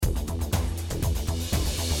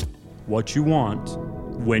What you want,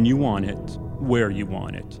 when you want it, where you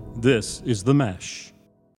want it. This is The Mesh.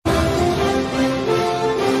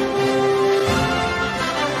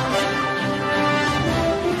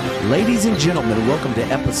 Ladies and gentlemen, welcome to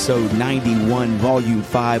episode 91, volume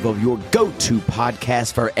 5 of your go-to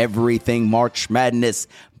podcast for everything March Madness.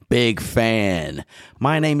 Big fan.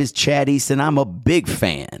 My name is Chad East, and I'm a big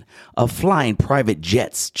fan of flying private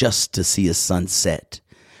jets just to see a sunset,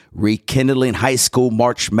 rekindling high school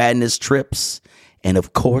March Madness trips, and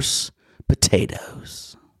of course,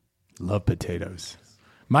 potatoes. Love potatoes.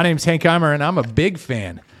 My name's Hank Eimer, and I'm a big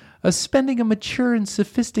fan of spending a mature and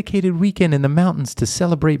sophisticated weekend in the mountains to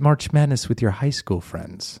celebrate March Madness with your high school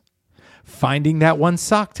friends. Finding that one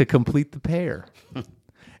sock to complete the pair.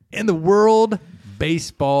 In the World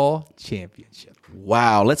Baseball Championship.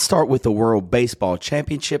 Wow, let's start with the World Baseball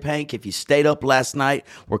Championship, Hank. If you stayed up last night,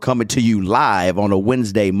 we're coming to you live on a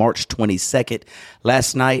Wednesday, March 22nd.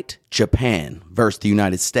 Last night, Japan versus the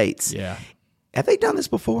United States. Yeah. Have they done this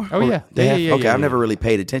before? Oh, yeah. They have? Yeah, okay, yeah, I've never really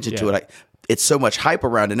paid attention to it. It's so much hype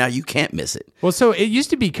around it now, you can't miss it. Well, so it used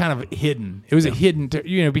to be kind of hidden. It was a hidden,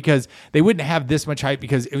 because they wouldn't have this much hype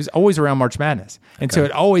because it was always around March Madness. And so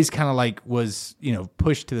it always kind of like was,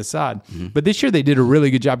 pushed to the side. Mm-hmm. But this year they did a really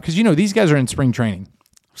good job because, these guys are in spring training.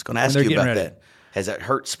 I was going to ask you about that. Has that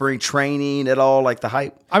hurt spring training at all, like the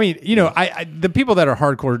hype? I mean, I the people that are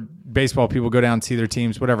hardcore baseball people go down and see their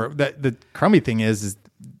teams, whatever. The crummy thing is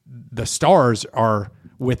the stars are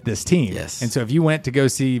with this team. Yes. And so if you went to go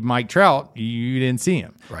see Mike Trout, you didn't see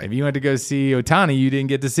him. Right. If you went to go see Ohtani, you didn't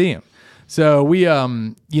get to see him. So we,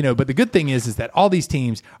 but the good thing is that all these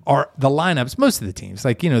teams are the lineups, most of the teams,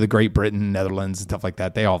 like, the Great Britain, Netherlands, and stuff like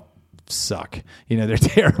that, they all suck. They're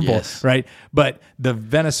terrible, yes. Right? But the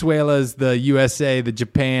Venezuelas, the USA, the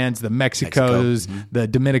Japans, the Mexicos, the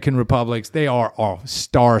Dominican Republics, they are all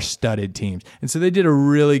star-studded teams. And so they did a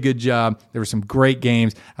really good job. There were some great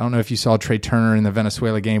games. I don't know if you saw Trey Turner in the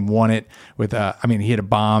Venezuela game, won it with, he hit a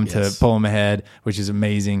bomb to pull him ahead, which is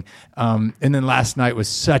amazing. And then last night was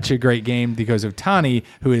such a great game because Ohtani,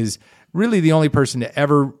 who is really the only person to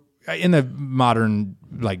ever in the modern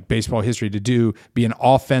baseball history to be an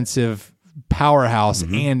offensive powerhouse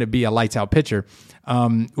and to be a lights out pitcher,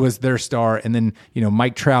 was their star. And then,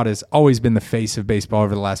 Mike Trout has always been the face of baseball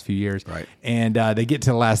over the last few years. Right. And they get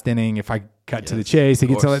to the last inning. If I cut to the chase,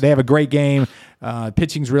 they have a great game.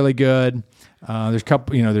 Pitching's really good. There's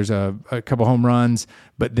a couple home runs,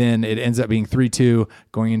 but then it ends up being 3-2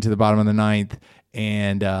 going into the bottom of the ninth.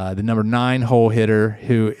 And the number 9 hole hitter,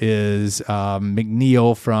 who is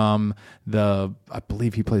McNeil from I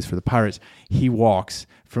believe he plays for the Pirates, he walks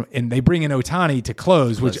and they bring in Ohtani to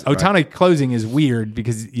close, which Ohtani closing is weird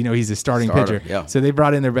because he's a starting pitcher. Yeah. So they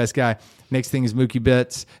brought in their best guy. Next thing is Mookie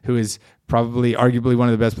Betts, who is probably arguably one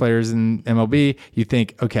of the best players in MLB. You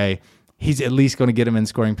think, okay, he's at least going to get him in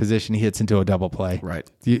scoring position. He hits into a double play. Right.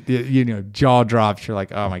 Jaw drops. You're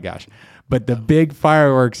like, oh my gosh. But the big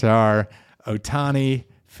fireworks are Ohtani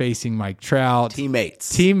facing Mike Trout.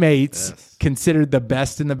 Teammates. Yes. Considered the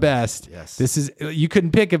best in the best. Yes. You couldn't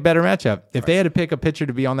pick a better matchup. If they had to pick a pitcher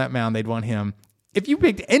to be on that mound, they'd want him. If you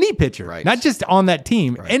picked any pitcher, not just on that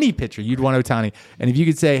team, any pitcher, you'd want Ohtani. And if you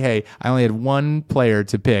could say, hey, I only had one player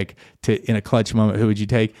to pick in a clutch moment, who would you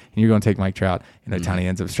take? And you're going to take Mike Trout. And Ohtani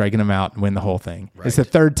ends up striking him out and win the whole thing. Right. It's the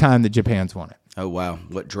third time that Japan's won it. Oh, wow.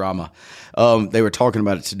 What drama. They were talking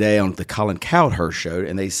about it today on the Colin Cowherd show,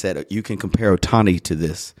 and they said you can compare Ohtani to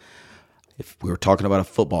this. If we were talking about a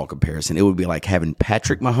football comparison, it would be like having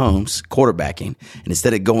Patrick Mahomes quarterbacking, and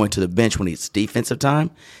instead of going to the bench when it's defensive time,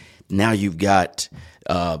 now you've got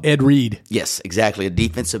Ed Reed. Yes, exactly. A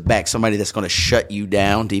defensive back, somebody that's going to shut you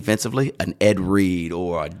down defensively. An Ed Reed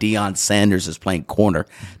or a Deion Sanders is playing corner.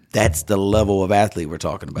 That's the level of athlete we're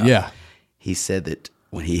talking about. Yeah. He said that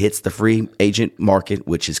when he hits the free agent market,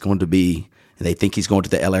 which is going to be, and they think he's going to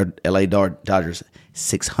the LA Dodgers,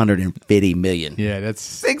 $650 million. Yeah,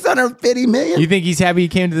 that's $650 million. You think he's happy he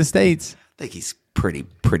came to the States? I think he's pretty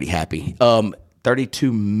happy.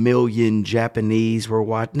 32 million Japanese were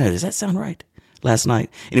watching. No, does that sound right? Last night.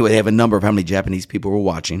 Anyway, they have a number of how many Japanese people were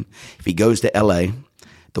watching. If he goes to LA,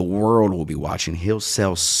 the world will be watching. He'll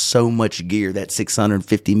sell so much gear, that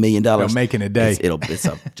 $650 million. They'll make in a day. It's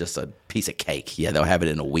just a piece of cake. Yeah, they'll have it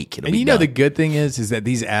in a week. And the good thing is that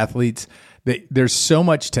these athletes, there's so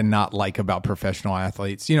much to not like about professional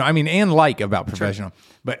athletes. And like about professional.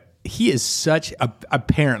 Sure. But he is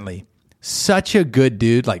apparently such a good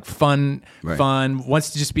dude, like fun,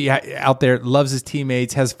 wants to just be out there, loves his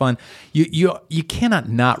teammates, has fun. You cannot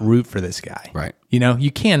not root for this guy. Right.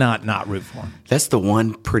 You cannot not root for him. That's the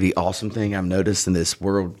one pretty awesome thing I've noticed in this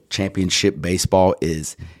World Championship baseball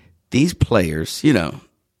is these players,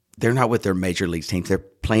 they're not with their major league teams. They're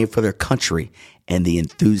playing for their country and the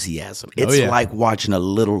enthusiasm. It's like watching a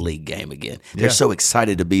little league game again. They're so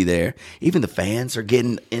excited to be there. Even the fans are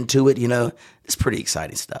getting into it. It's pretty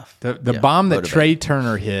exciting stuff. The bomb that Trey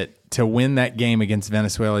Turner hit to win that game against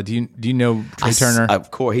Venezuela. Do you know Trey Turner?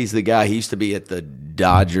 Of course, he's the guy. He used to be at the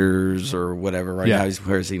Dodgers or whatever. Right now,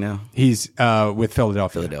 where is he now? He's with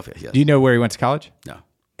Philadelphia. Yes. Do you know where he went to college? No.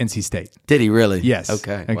 NC State. Did he really? Yes.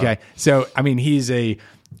 Okay. Wow. So I mean, he's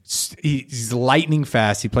lightning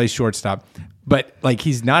fast. He plays shortstop, but like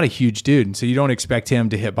he's not a huge dude, and so you don't expect him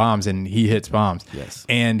to hit bombs, and he hits bombs. Yes.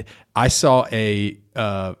 And I saw it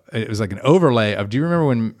was like an overlay of. Do you remember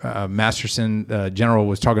when Masterson General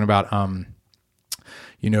was talking about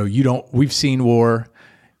we've seen war.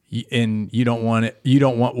 And you don't want it. You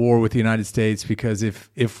don't want war with the United States because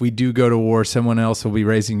if we do go to war, someone else will be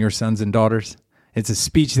raising your sons and daughters. It's a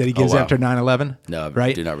speech that he gives after 9/11. No, right?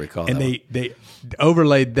 I do not recall. And that they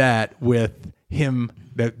overlaid that with him,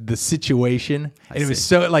 the situation, and it was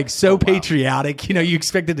so patriotic. You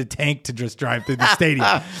expected a tank to just drive through the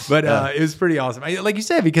stadium, but it was pretty awesome. Like you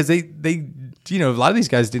said, because they a lot of these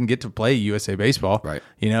guys didn't get to play USA baseball, right?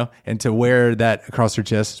 And to wear that across their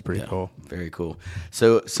chest is pretty cool. Very cool.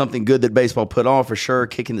 So something good that baseball put on for sure,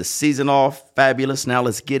 kicking the season off, fabulous. Now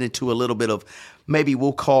let's get into a little bit of, maybe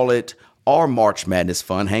we'll call it our March Madness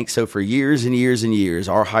fun, Hank. So for years and years and years,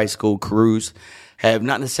 our high school crews have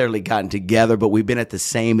not necessarily gotten together, but we've been at the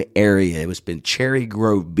same area. It's been Cherry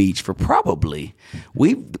Grove Beach for probably,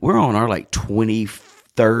 we're on our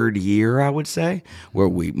 23rd year, I would say, where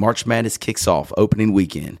March Madness kicks off, opening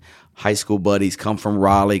weekend. High school buddies come from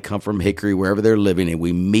Raleigh, come from Hickory, wherever they're living, and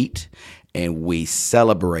we meet and we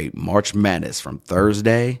celebrate March Madness from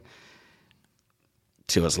Thursday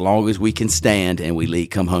to as long as we can stand, and we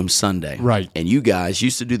come home Sunday. Right. And you guys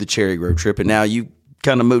used to do the Cherry Grove trip, and now you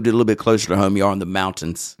kind of moved it a little bit closer to home. You are in the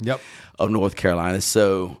mountains of North Carolina.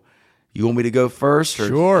 So you want me to go first? Or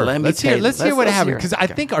sure. Let's hear what happened, because I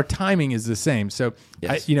think our timing is the same. So,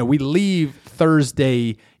 we leave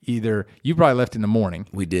Thursday. Either you probably left in the morning.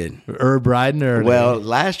 We did. Herb riding or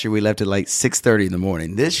last year we left at 6:30 in the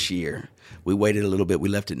morning. This year we waited a little bit. We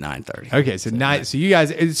left at 9:30. Okay, so you guys,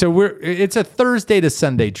 it's a Thursday to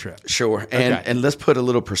Sunday trip. Sure, and let's put a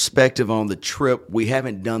little perspective on the trip. We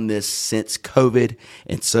haven't done this since COVID,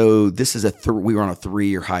 and so this is we were on a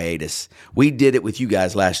 3-year hiatus. We did it with you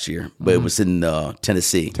guys last year, but it was in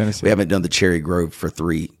Tennessee. We haven't done the Cherry Grove for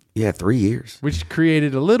 3 years. Which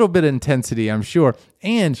created a little bit of intensity, I'm sure.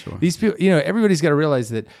 And these people, everybody's got to realize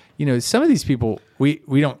that, some of these people we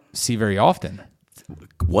don't see very often.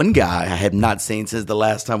 One guy I have not seen since the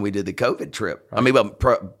last time we did the COVID trip. Right. I mean,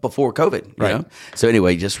 before COVID, you know? So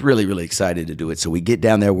anyway, just really, really excited to do it. So we get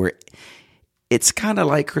down there where it's kind of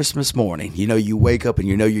like Christmas morning. You wake up and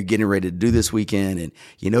you're getting ready to do this weekend, and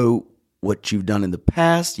you know what you've done in the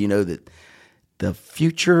past. You know that the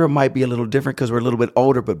future might be a little different because we're a little bit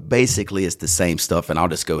older, but basically it's the same stuff, and I'll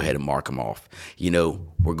just go ahead and mark them off.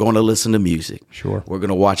 We're going to listen to music. Sure. We're going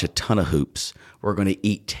to watch a ton of hoops. We're going to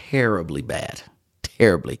eat terribly bad.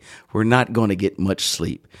 Terribly. We're not going to get much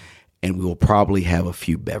sleep, and we will probably have a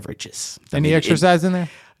few beverages. Any exercise in there?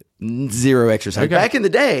 Zero exercise. Okay. Back in the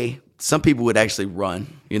day, some people would actually run.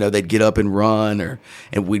 They'd get up and run,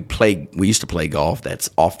 and we'd play. We used to play golf. That's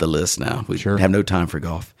off the list now. We have no time for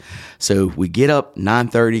golf. So we get up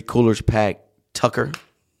 9:30, coolers packed. Tucker,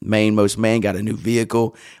 most man, got a new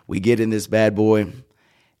vehicle. We get in this bad boy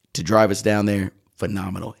to drive us down there.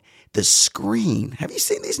 Phenomenal. The screen. Have you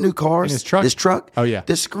seen these new cars? This truck? Oh, yeah.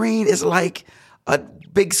 The screen is like a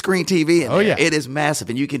big screen TV in there. Yeah. It is massive,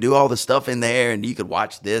 and you can do all the stuff in there, and you could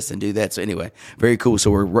watch this and do that. So anyway, very cool. So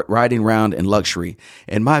we're riding around in luxury.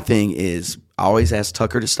 And my thing is, I always ask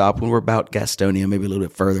Tucker to stop when we're about Gastonia, maybe a little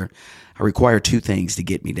bit further. I require 2 things to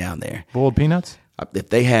get me down there. Boiled peanuts? If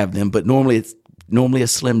they have them, but normally it's a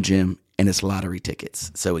Slim Jim, and it's lottery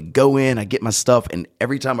tickets. So we go in, I get my stuff, and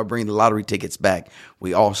every time I bring the lottery tickets back,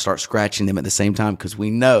 we all start scratching them at the same time because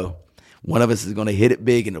we know one of us is going to hit it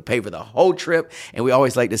big and it'll pay for the whole trip. And we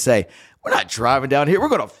always like to say, we're not driving down here. We're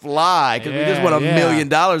going to fly because we just won $1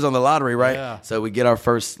 million on the lottery, right? Yeah. So we get our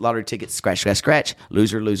first lottery ticket, scratch, scratch, scratch,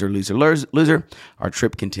 loser, loser, loser, loser. Our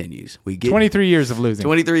trip continues. We get 23 years of losing.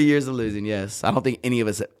 23 years of losing, yes. I don't think any of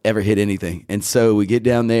us ever hit anything. And so we get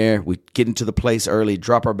down there. We get into the place early,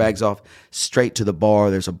 drop our bags off, straight to the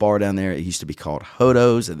bar. There's a bar down there. It used to be called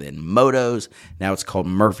Hodo's and then Moto's. Now it's called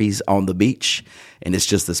Murphy's on the Beach. And it's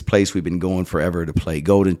just this place we've been going forever to play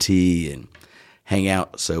Golden Tee and hang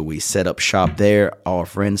out. So we set up shop there. All our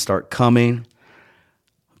friends start coming.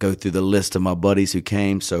 Go through the list of my buddies who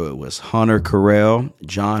came. So it was Hunter Carell,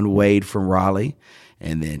 John Wade from Raleigh,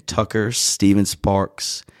 and then Tucker, Steven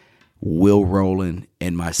Sparks, Will Rowland,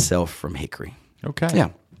 and myself from Hickory. Okay. Yeah.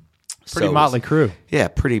 Pretty So motley crew. Yeah,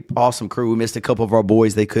 pretty awesome crew. We missed a couple of our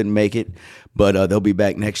boys. They couldn't make it, but they'll be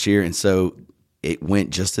back next year. And so it went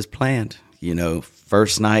just as planned.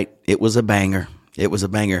 First night, it was a banger. It was a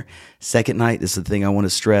banger. Second night, this is the thing I want to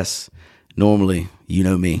stress. Normally, you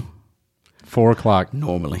know me. 4:00.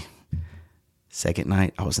 Normally. Second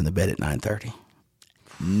night, I was in the bed at 9:30.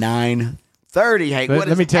 9:30, Hank. What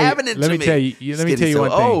is happening to me? Let me tell you so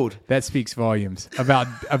one old. thing. That speaks volumes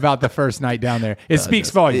about the first night down there. It speaks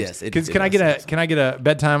volumes. Yes, Can I get a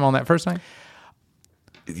bedtime on that first night?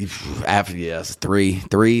 After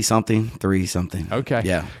three something. Okay.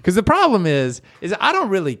 Yeah. Because the problem is I don't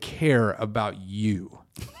really care about you.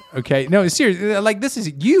 Okay. No, it's serious. Like this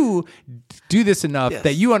is you do this enough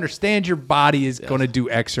that you understand your body is going to do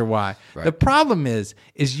X or Y. Right. The problem is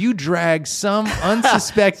you drag some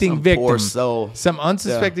unsuspecting some victim, poor soul. some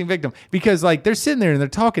unsuspecting victim, because like they're sitting there and they're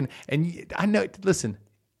talking, and I know. Listen.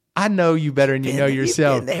 I know you better than you know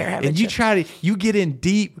yourself. And you get in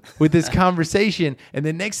deep with this conversation, and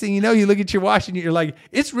the next thing you know, you look at your watch and you're like,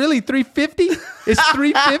 it's really 350? It's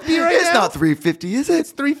 350 right now? It's not 350, is it?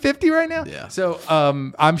 It's 350 right now? Yeah. So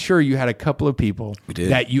I'm sure you had a couple of people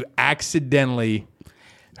that you accidentally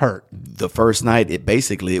hurt. The first night,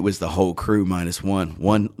 it was the whole crew minus one.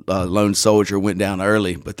 One lone soldier went down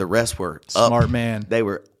early, but the rest were up. Smart man. They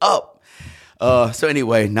were up. So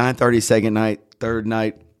anyway, 9:30 second night, third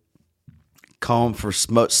night, calm for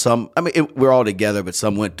some. I mean, we're all together, but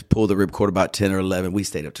some went to pull the ripcord about 10 or 11. We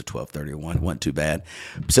stayed up to 12:30 or 1. It wasn't too bad.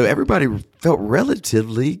 So everybody felt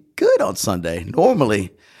relatively good on Sunday.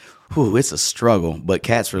 Normally, it's a struggle, but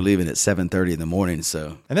cats were leaving at 7:30 in the morning.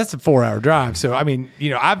 So, and that's a 4-hour drive. So, I mean,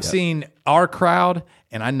 I've seen our crowd,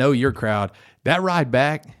 and I know your crowd. That ride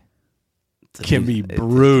back can be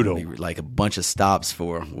brutal. It can be like a bunch of stops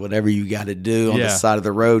for whatever you got to do on the side of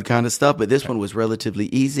the road kind of stuff. But this one was relatively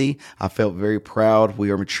easy. I felt very proud.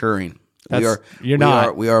 We are maturing. We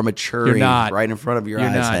are maturing right in front of your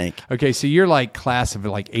eyes, Hank. Okay, so you're like class of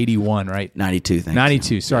like 81, right? 92, thank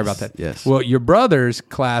 92, you. Sorry about that. Yes. Well, your brother's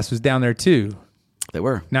class was down there too. They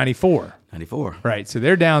were. 94. 94. Right, so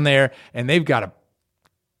they're down there, and they've got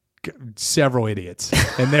several idiots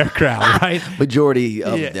in their crowd, right? Majority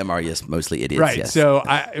of them are, mostly idiots. Right. Yes. So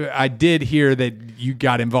I did hear that you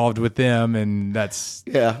got involved with them, and that's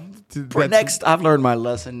next, I've learned my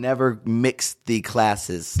lesson. Never mix the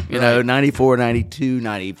classes. 94, 92,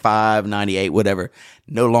 95, 98, whatever.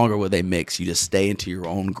 No longer will they mix. You just stay into your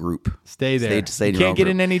own group. Stay there. You can't get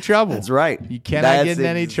in any trouble. That's right. You cannot get in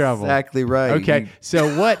any trouble. Exactly right. Okay.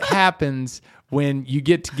 So what happens when you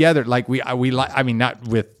get together? Like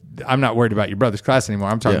I'm not worried about your brother's class anymore.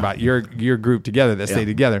 I'm talking about your group together that stay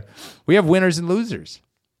together. We have winners and losers.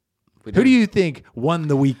 Who do you think won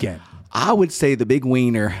the weekend? I would say the big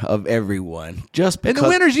wiener of everyone. Just because, and the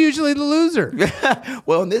winner's usually the loser.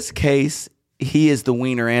 Well, in this case, he is the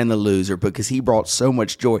wiener and the loser because he brought so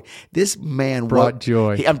much joy. This man brought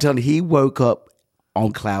joy. I'm telling you, he woke up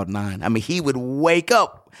on cloud 9. I mean, he would wake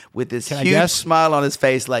up with this huge smile on his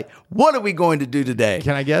face like, what are we going to do today?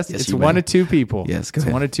 Can I guess? Yes, it's one of two people. Yes, go it's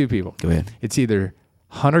ahead. one of two people. Go ahead. It's either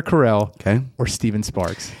Hunter Carell or Steven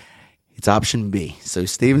Sparks. It's option B. So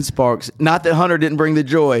Steven Sparks, not that Hunter didn't bring the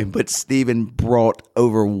joy, but Steven brought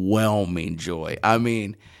overwhelming joy. I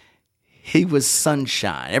mean, he was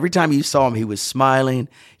sunshine. Every time you saw him, he was smiling.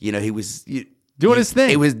 He was... doing his thing.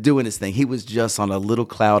 He was doing his thing. He was just on a little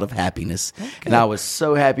cloud of happiness. Okay. And I was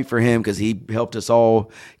so happy for him because he helped us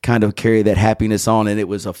all kind of carry that happiness on, and it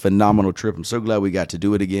was a phenomenal trip. I'm so glad we got to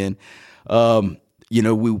do it again.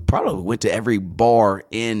 We probably went to every bar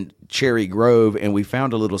in Cherry Grove, and we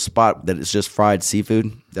found a little spot that is just fried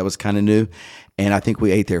seafood. That was kind of new. And I think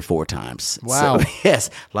we ate there 4 times. Wow. So, yes,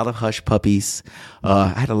 a lot of hush puppies. I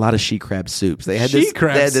had a lot of she crab soups. They had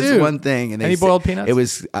this one thing. And any boiled peanuts? It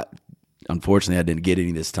was... Unfortunately, I didn't get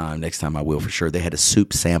any this time. Next time I will for sure. They had a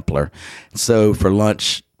soup sampler. So for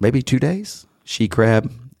lunch, maybe 2 days, she crab,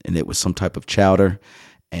 and it was some type of chowder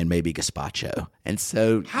and maybe gazpacho. And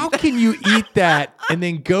so... How can you eat that and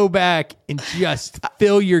then go back and just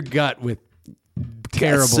fill your gut with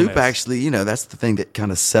terribleness? Soup, actually, that's the thing that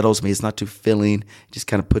kind of settles me. It's not too filling. It just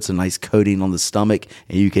kind of puts a nice coating on the stomach,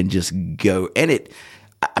 and you can just go. And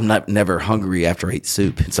I'm never hungry after I eat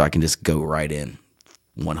soup, and so I can just go right in.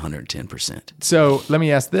 110%. So let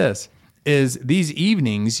me ask this. Is these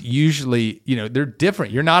evenings usually, they're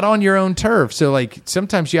different. You're not on your own turf. So like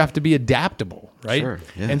sometimes you have to be adaptable, right? Sure,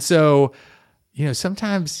 yeah. And so,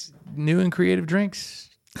 sometimes new and creative drinks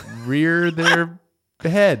rear their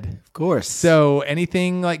ahead. Of course. So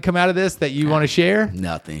anything like come out of this that you want to share?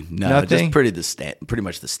 Nothing. No, Nothing? just pretty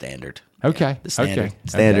much the standard. Okay. Yeah, the standard. Okay.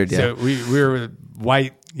 Standard, Okay. yeah. So we were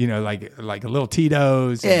white, like a little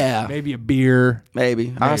Tito's. and Yeah. maybe a beer.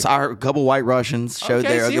 Maybe. I saw a couple White Russians showed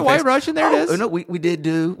Okay, there. see a White Russian? There it is. No, we did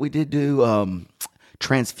do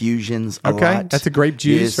transfusions a Okay, lot. that's a grape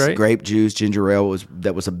juice, Yes, right? Grape juice, ginger ale was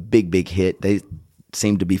a big hit. They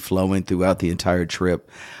seemed to be flowing throughout the entire trip.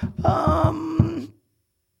 I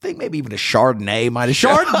think maybe even a Chardonnay might have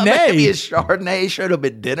showed up. Maybe a Chardonnay showed up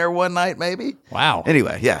at dinner one night, maybe. Wow.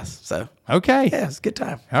 Anyway, yes. So Okay. yeah, it's a good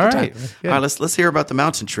time. All Good right. time. Good. All right, let's hear about the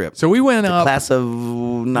mountain trip. So we went up. Class of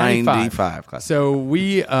 95. Class. So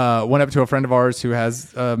we went up to a friend of ours who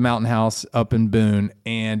has a mountain house up in Boone,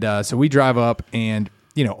 and so we drive up, and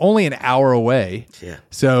only an hour away. Yeah.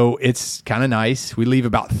 So it's kind of nice. We leave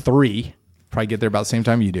about 3. Probably get there about the same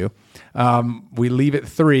time you do. We leave at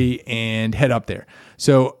 3 and head up there.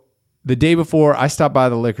 So the day before, I stop by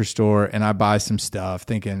the liquor store and I buy some stuff,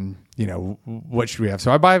 thinking, what should we have?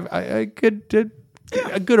 So I buy a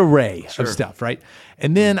good array of stuff, right?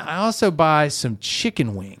 And then I also buy some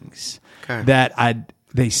chicken wings that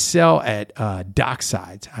they sell at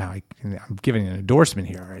Docksides. I'm giving an endorsement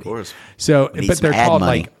here already. Of course. So, but they're called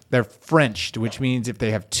money. they're Frenched, which means if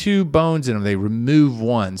they have 2 bones in them, they remove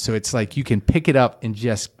one. So it's like you can pick it up and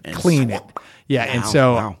just clean it. Yeah, and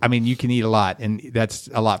so wow. I mean, you can eat a lot, and that's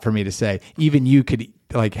a lot for me to say. Even you could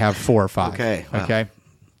have 4 or 5. Okay. Wow. Okay.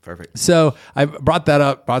 Perfect. So I brought that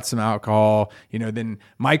up, brought some alcohol, then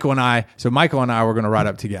Michael and I were going to ride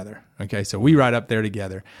up together. Okay. So we ride up there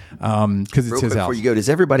together because it's Real his quick house. before you go, does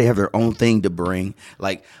everybody have their own thing to bring?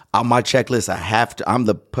 Like on my checklist, I'm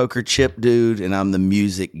the poker chip dude and I'm the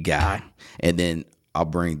music guy. And then I'll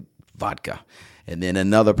bring vodka. And then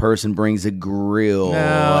another person brings a grill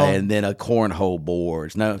and then a cornhole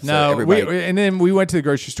boards. No, and then we went to the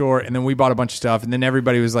grocery store and then we bought a bunch of stuff and then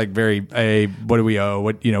everybody was like hey, what do we owe?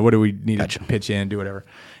 What do we need to pitch in, do whatever.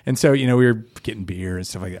 And so, we were getting beer and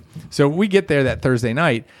stuff like that. So we get there that Thursday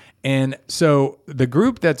night. And so the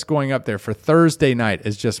group that's going up there for Thursday night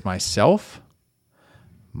is just myself,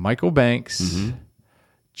 Michael Banks,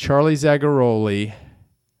 Charlie Zagaroli,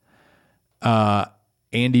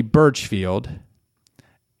 Andy Birchfield,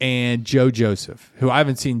 and Joe Joseph, who I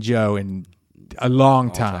haven't seen Joe in a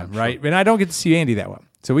long time, right? Sure. And I don't get to see Andy that well.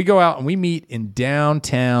 So we go out and we meet in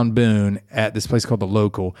downtown Boone at this place called The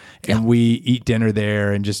Local, and we eat dinner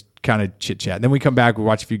there and just kind of chit-chat. Then we come back, we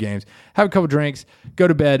watch a few games, have a couple drinks, go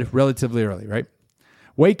to bed relatively early, right?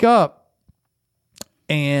 Wake up,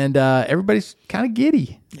 and everybody's kind of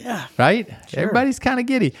giddy. Yeah. Right? Sure. Everybody's kind of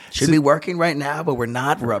giddy. Should be working right now, but we're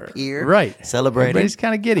not. We're up here. Right. Celebrating. Everybody's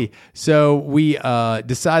kind of giddy. So we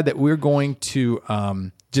decide that we're going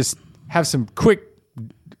to just have some quick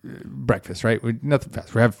breakfast, right? Nothing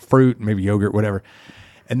fast. We have fruit, maybe yogurt, whatever.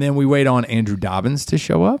 And then we wait on Andrew Dobbins to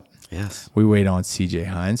show up. Yes. We wait on CJ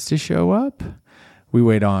Hines to show up. We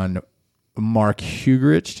wait on Mark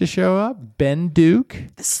Hugerich to show up. Ben Duke.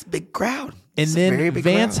 This is a big crowd. And then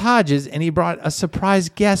Vance Hodges, and he brought a surprise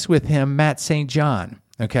guest with him, Matt St. John.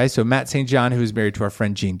 Okay, so Matt St. John, who is married to our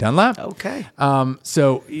friend Gene Dunlap. Okay.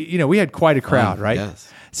 So, we had quite a crowd, right?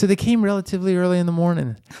 Yes. So they came relatively early in the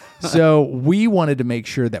morning. So we wanted to make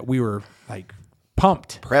sure that we were like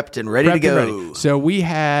pumped. Prepped and ready to go. Ready. So we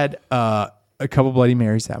had a couple Bloody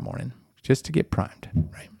Marys that morning just to get primed,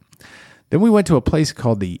 right? Then we went to a place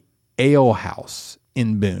called the Ale House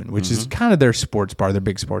in Boone, which is kind of their sports bar, their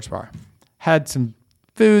big sports bar. Had some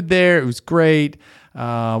food there. It was great.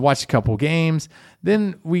 Watched a couple games.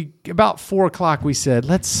 Then about 4:00, we said,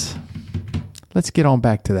 let's get on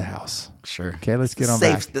back to the house. Sure. Okay, let's get on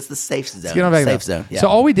back. That's the safe zone. Let's get on back. Safe zone. Yeah. So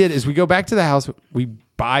all we did is we go back to the house. We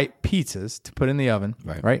buy pizzas to put in the oven.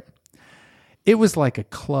 Right. It was like a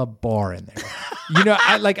club bar in there.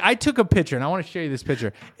 I took a picture, and I want to show you this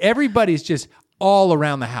picture. Everybody's just all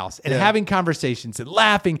around the house and having conversations and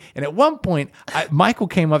laughing. And at one point, Michael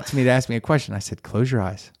came up to me to ask me a question. I said, "Close your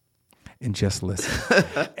eyes and just listen."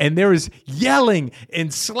 And there was yelling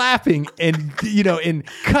and slapping and and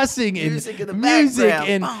cussing and music in the music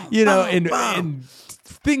background. and and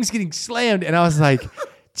things getting slammed. And I was like,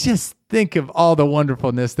 just think of all the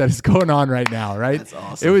wonderfulness that is going on right now, right? That's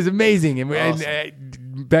awesome. It was amazing.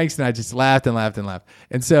 And Banks and I just laughed and laughed and laughed.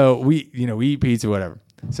 And so we eat pizza, whatever.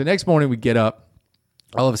 So next morning we get up.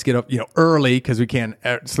 All of us get up, early because we can't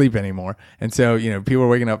sleep anymore. And so, people are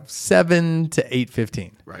waking up 7 to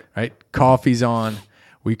 8:15. Right. Coffee's on.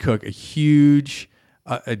 We cook a huge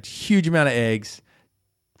amount of eggs,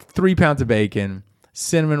 3 pounds of bacon,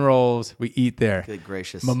 cinnamon rolls. We eat there. Good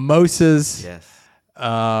gracious. Mimosas. Yes.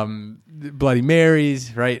 Bloody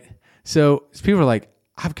Marys. Right. So people are like,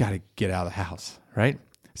 I've got to get out of the house, right?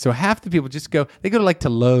 So half the people just go, they go to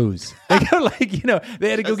Lowe's. They go they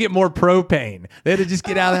had to go get more propane. They had to just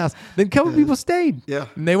get out of the house. Then a couple people stayed. Yeah.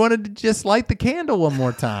 And they wanted to just light the candle one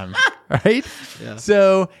more time. Right? Yeah.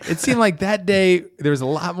 So it seemed like that day there was a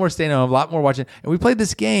lot more staying home, a lot more watching. And we played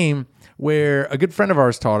this game where a good friend of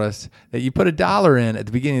ours taught us that you put $1 in at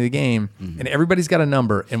the beginning of the game and everybody's got a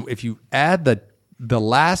number. And if you add the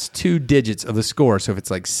last 2 digits of the score, so if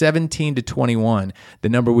it's like 17 to 21, the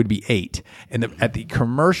number would be 8. And at the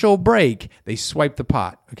commercial break, they swipe the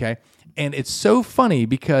pot, okay? And it's so funny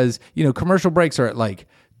because, commercial breaks are at like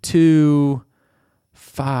 2,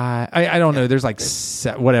 5, I don't know, there's like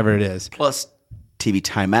whatever it is. Plus TV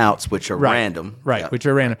timeouts, which are random. Right, Yeah. which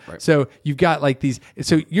are random. Right. So you've got like these,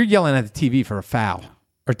 so you're yelling at the TV for a foul.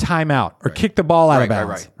 Or timeout, or kick the ball out of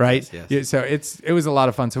bounds, right? Yes. Yeah, so it was a lot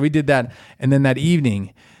of fun. So we did that, and then that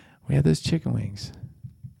evening, we had those chicken wings.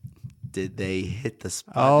 Did they hit the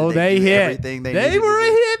spot? Oh, Did they do hit. Everything They were a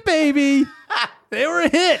hit, baby. They were a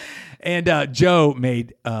hit. And Joe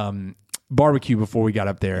made barbecue before we got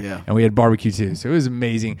up there, and we had barbecue too. So it was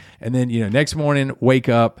amazing. And then next morning, wake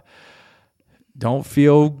up. Don't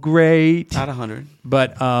feel great. Not 100.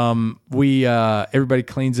 But we everybody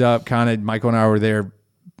cleans up. Kind of Michael and I were there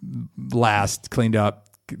last, cleaned up.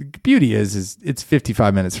 Beauty is it's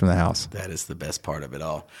 55 minutes from the house. That is the best part of it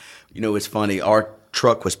all. It's funny. Our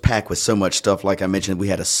truck was packed with so much stuff. Like I mentioned, we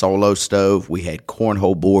had a solo stove. We had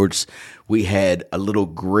cornhole boards. We had a little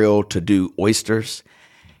grill to do oysters.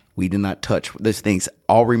 We did not touch those things.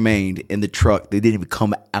 All remained in the truck. They didn't even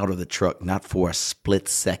come out of the truck, not for a split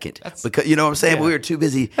second. Because you know what I'm saying? Yeah. We were too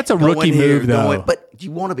busy. That's a rookie move, though. But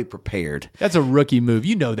you want to be prepared. That's a rookie move.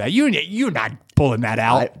 You know that. You're not pulling that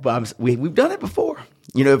out. We've done it before.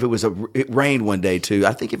 If it rained one day too,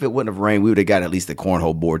 I think if it wouldn't have rained, we would have got at least the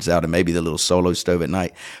cornhole boards out and maybe the little solo stove at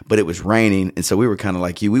night. But it was raining, and so we were kind of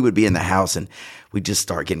like you. We would be in the house and we'd just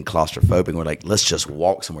start getting claustrophobic. We're like, let's just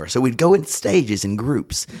walk somewhere. So we'd go in stages and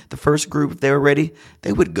groups. The first group, if they were ready,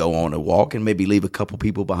 they would go on a walk and maybe leave a couple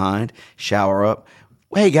people behind, shower up.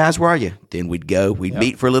 Hey guys, where are you? Then we'd go. We'd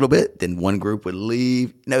meet for a little bit. Then one group would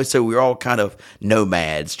leave. So we were all kind of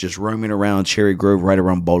nomads, just roaming around Cherry Grove, right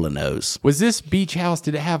around Bolinose. Was this beach house?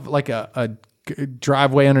 Did it have like a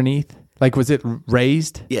driveway underneath? Like, was it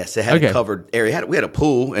raised? Yes, it had a covered area. We had a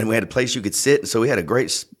pool and we had a place you could sit. And so we had a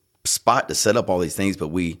great spot to set up all these things, but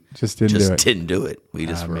we just didn't do it. We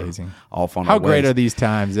just were amazing. Off on How our ways. great are these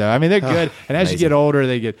times, though? I mean, they're good. And as amazing. you get older,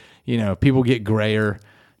 they get, people get grayer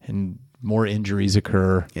and more injuries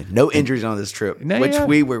occur. Yeah, no injuries on this trip, which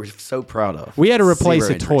we were so proud of. We had to replace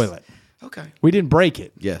a injuries. toilet. Okay. We didn't break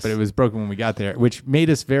it, yes, but it was broken when we got there, which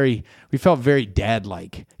made us we felt very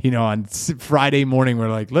dad-like. On Friday morning, we're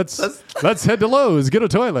like, let's head to Lowe's, get a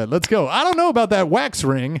toilet, let's go. I don't know about that wax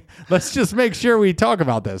ring. Let's just make sure we talk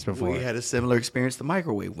about this before. We had a similar experience. The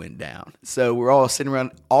microwave went down. So we're all sitting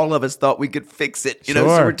around. All of us thought we could fix it. So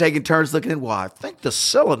we're taking turns looking in. Well, I think the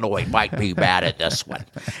solenoid might be bad at this one.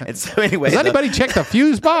 And so anyway. Does anybody check the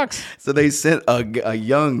fuse box? So they sent a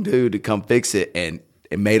young dude to come fix it, and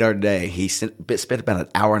it made our day. He spent about an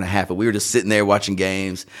hour and a half, and we were just sitting there watching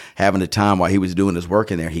games, having a time while he was doing his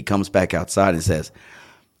work in there. He comes back outside and says,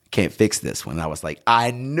 can't fix this one. And I was like,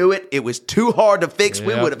 I knew it. It was too hard to fix. Yep.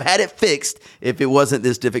 We would have had it fixed if it wasn't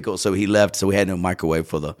this difficult. So he left. So we had no microwave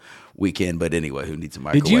for the weekend. But anyway, who needs a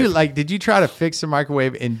microwave? Did you try to fix the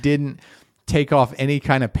microwave and didn't take off any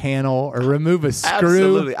kind of panel or remove a screw?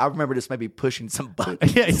 Absolutely. I remember just maybe pushing some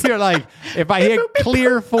buttons. Yeah, you're like, if I hit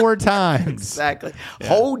clear 4 times. Exactly. Yeah.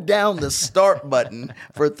 Hold down the start button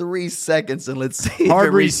for 3 seconds and let's see Hard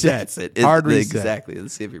if it resets it. Hard reset. Exactly.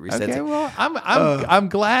 Let's see if it resets it. Okay, well, I'm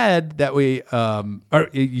glad that we are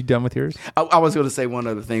you done with yours? I was going to say one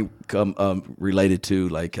other thing related to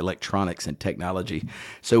like electronics and technology.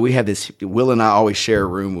 So we have this, Will and I always share a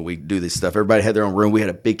room when we do this stuff. Everybody had their own room. We had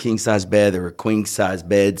a big king size bed. There were queen size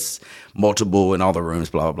beds, multiple in all the rooms,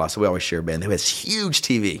 blah, blah, blah. So we always share a bed. And there was this huge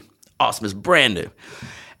TV. Awesome. It's brand new.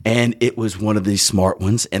 And it was one of these smart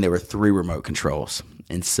ones. And there were 3 remote controls.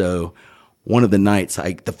 And so one of the nights,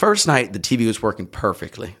 the first night, the TV was working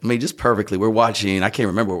perfectly. I mean, just perfectly. We're watching, I can't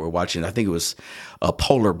remember what we're watching. I think it was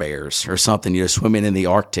polar bears or something, swimming in the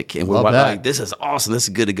Arctic. And we're like, this is awesome. This is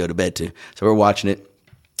good to go to bed to. So we're watching it.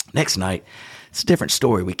 Next night, it's a different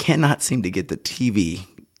story. We cannot seem to get the TV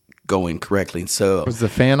going correctly. And so was the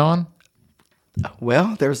fan on?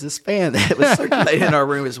 Well, there was this fan that was circulating in our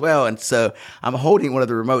room as well. And so I'm holding one of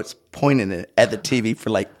the remotes, pointing it at the TV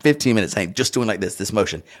for like 15 minutes, saying, just doing like this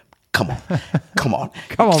motion. Come on. Come on,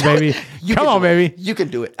 baby. Come on, baby. You can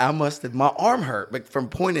do it. I must have. My arm hurt but from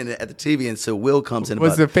pointing it at the TV, and so Will comes in.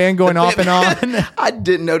 Was the fan going off and on? I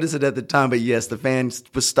didn't notice it at the time, but yes, the fan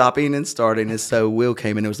was stopping and starting, and so Will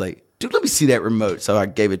came in and was like, dude, let me see that remote. So I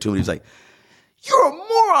gave it to him. He was like, you're a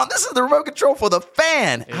moron. This is the remote control for the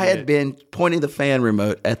fan. I had been pointing the fan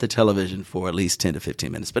remote at the television for at least 10 to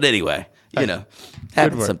 15 minutes. But anyway,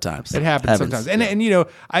 happens sometimes. It happens sometimes. And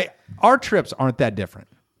our trips aren't that different,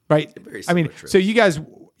 right? I mean, trips. so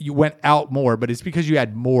you went out more, but it's because you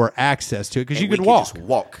had more access to it because you could walk. Just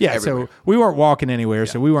walk. Yeah, everywhere. so we weren't walking anywhere,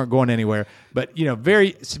 so we weren't going anywhere. But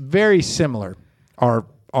very, very similar our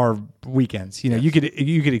weekends. You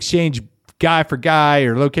could exchange guy for guy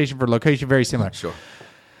or location for location, very similar. Sure.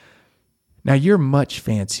 Now you're much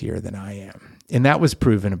fancier than I am, and that was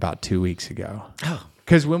proven about 2 weeks ago. Oh.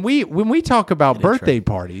 Because when we talk about birthday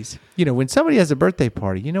parties, when somebody has a birthday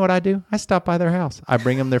party, you know what I do? I stop by their house. I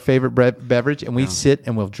bring them their favorite beverage, and we sit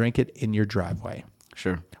and we'll drink it in your driveway.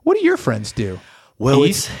 Sure. What do your friends do? Well,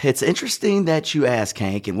 it's interesting that you ask,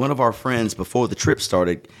 Hank. And one of our friends before the trip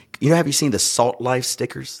started, have you seen the Salt Life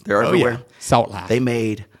stickers? They're everywhere. Yeah. Salt Life. They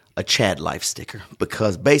made a Chad Life sticker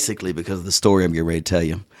because of the story I'm getting ready to tell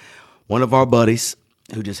you. One of our buddies,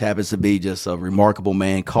 who just happens to be just a remarkable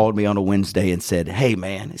man, called me on a Wednesday and said, hey,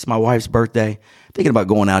 man, it's my wife's birthday. Thinking about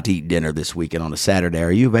going out to eat dinner this weekend on a Saturday.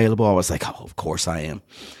 Are you available? I was like, oh, of course I am.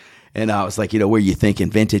 And I was like, where are you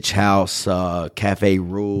thinking? Vintage House, Cafe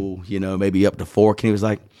Rule, maybe up to Fork. And he was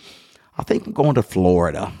like, I think I'm going to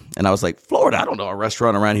Florida. And I was like, Florida? I don't know a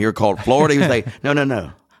restaurant around here called Florida. He was like,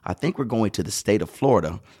 no. I think we're going to the state of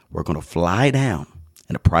Florida. We're going to fly down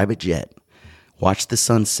in a private jet, watch the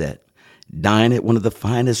sunset, dine at one of the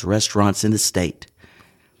finest restaurants in the state,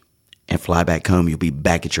 and fly back home. You'll be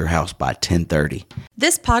back at your house by 10:30.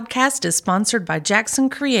 This podcast is sponsored by Jackson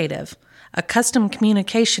Creative, a custom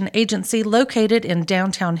communication agency located in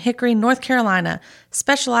downtown Hickory, North Carolina,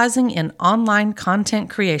 specializing in online content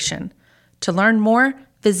creation. To learn more,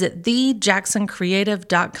 visit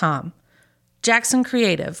thejacksoncreative.com. Jackson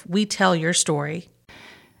Creative, we tell your story.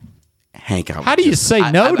 Hank, how do you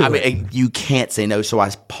say no to it? I mean, you can't say no. So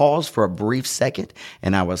I paused for a brief second,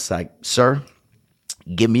 and I was like, sir,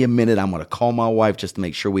 give me a minute. I'm going to call my wife just to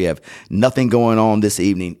make sure we have nothing going on this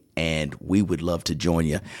evening, and we would love to join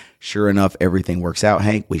you. Sure enough, everything works out,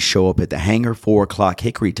 Hank. We show up at the hangar, 4 o'clock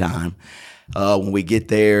Hickory time. When we get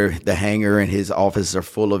there, the hangar and his office are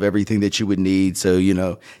full of everything that you would need.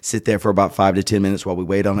 So, sit there for about 5 to 10 minutes while we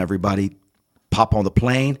wait on everybody. Pop on the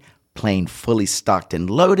plane fully stocked and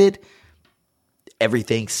loaded.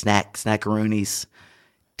 Everything, snackaroonies,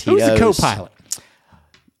 Tito's. Who's the co-pilot?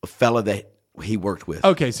 A fella that he worked with.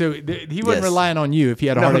 Okay, so he wasn't relying on you if he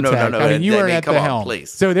had a heart attack. No. I mean, you weren't at the helm.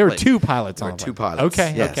 Please. So there were two pilots on There the were two plane. pilots.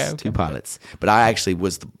 Okay, yes, okay. Two pilots. But I actually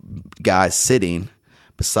was the guy sitting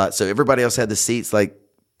beside. So everybody else had the seats, like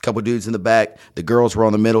a couple dudes in the back. The girls were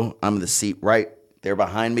on the middle. I'm in the seat right there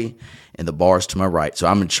behind me, and the bar's to my right. So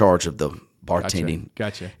I'm in charge of the bartending.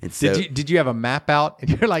 Gotcha. And so, did you have a map out? And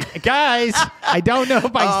you're like, guys, I don't know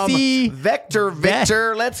if I see Victor.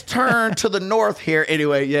 Let's turn to the north here.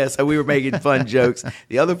 Anyway, yes, so we were making fun jokes.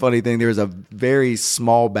 The other funny thing, there was a very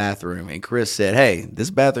small bathroom, and Chris said, "Hey, this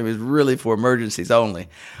bathroom is really for emergencies only."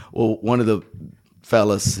 Well, one of the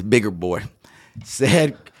fellas, bigger boy,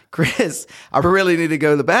 said, Chris, I really need to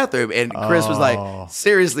go to the bathroom. And Chris was like,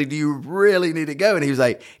 seriously, do you really need to go? And he was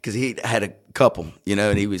like, because he had a couple,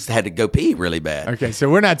 and he had to go pee really bad. Okay, so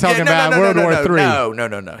we're not talking about World War III.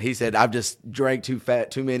 No. He said, I've just drank too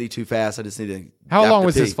fast. I just need to. How long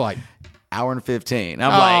was this flight? Hour and 15. I'm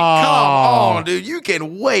like, come on, dude, you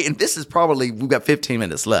can wait. And this is probably, we've got 15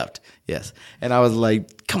 minutes left. Yes. And I was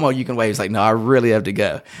like, come on, you can wait. He's like, no, I really have to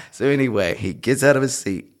go. So anyway, he gets out of his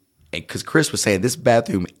seat. And because Chris was saying this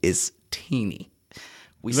bathroom is teeny.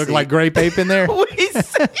 We look like grape ape in there.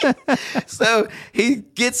 So he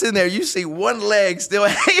gets in there. You see one leg still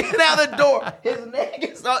hanging out the door. His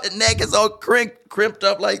neck is all crimped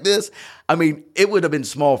up like this. I mean, it would have been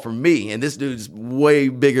small for me, and this dude's way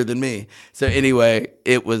bigger than me. So anyway,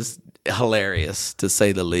 it was hilarious to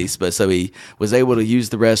say the least. But so he was able to use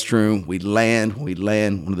the restroom. We land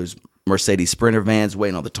one of those Mercedes Sprinter vans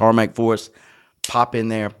waiting on the tarmac for us. Pop in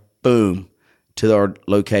there. Boom, to our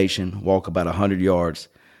location, walk about 100 yards,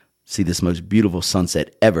 see this most beautiful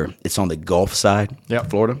sunset ever. It's on the Gulf side,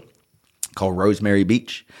 Florida, called Rosemary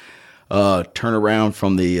Beach. Turn around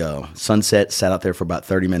from the sunset, sat out there for about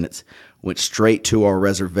 30 minutes, went straight to our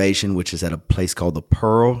reservation, which is at a place called The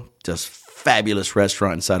Pearl, just fabulous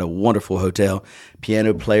restaurant inside a wonderful hotel.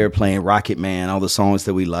 Piano player playing Rocket Man, all the songs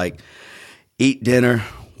that we like. Eat dinner,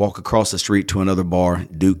 walk across the street to another bar,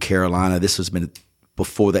 Duke, Carolina. This has been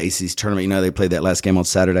before the ACC tournament. You know, they played that last game on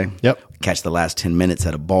Saturday. Yep. Catch the last 10 minutes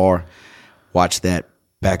at a bar, watch that,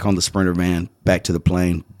 back on the Sprinter van, back to the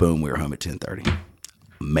plane. Boom, we were home at 10:30.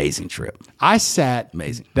 Amazing trip. I sat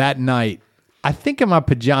Amazing. that night, I think in my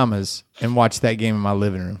pajamas, and watched that game in my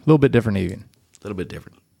living room. A little bit different even. A little bit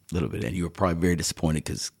different. A little bit. And you were probably very disappointed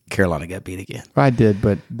because Carolina got beat again. I did,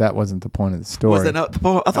 but that wasn't the point of the story. Was that not the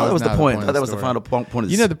point? I thought that was the not point. the I thought that was the story. final point of the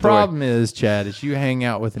story. You know, the problem is, Chad, is you hang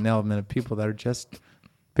out with an element of people that are just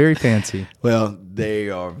very fancy. Well, they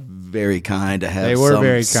are very kind to have They were some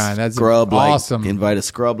very kind. That's scrub awesome. Invite a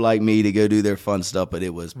scrub like me to go do their fun stuff, but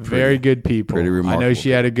it was Very good people. pretty I know remarkable. she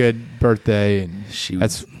had a good birthday, and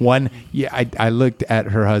that's one. Yeah, I looked at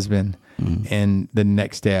her husband, and the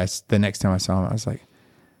next day, the next time I saw him, I was like,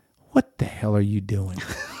 "What the hell are you doing?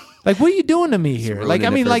 Like, what are you doing to me here? Like, I ruining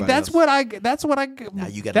it mean, for like everybody that's what I.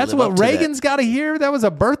 you gotta That's live what up to that. Reagan's got to hear. That was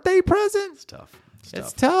a birthday present. It's tough.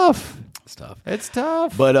 It's tough. It's tough. It's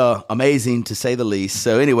tough. But amazing to say the least.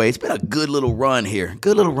 So anyway, it's been a good little run here.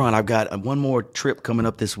 Good little run. I've got one more trip coming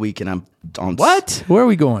up this week, and I'm on What? Where are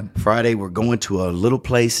we going? Friday. We're going to a little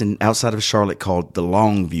place outside of Charlotte called the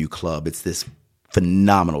Longview Club. It's this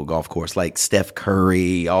phenomenal golf course, like Steph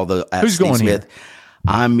Curry, all the Who's Steve going Smith. here?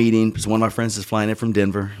 I'm meeting, so one of my friends is flying in from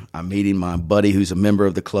Denver. I'm meeting my buddy who's a member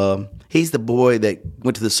of the club. He's the boy that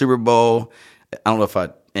went to the Super Bowl. I don't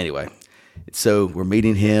know anyway. So we're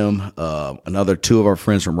meeting him. Another two of our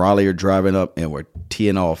friends from Raleigh are driving up, and we're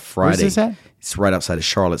teeing off Friday. Where's this at? It's right outside of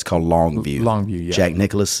Charlotte. It's called Longview. Longview, yeah. Jack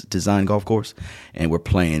Nicklaus design golf course. And we're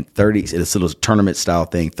playing 30. It's a little tournament style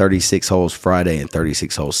thing. 36 holes Friday and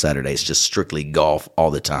 36 holes Saturday. It's just strictly golf all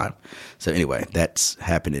the time. So anyway, that's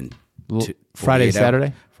happening. Friday, 48 hours.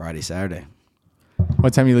 Saturday? Friday, Saturday.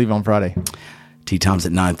 What time you leave on Friday? Tee time's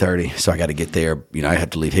at 9:30, so I got to get there. You know, I have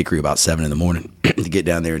to leave Hickory about 7 in the morning to get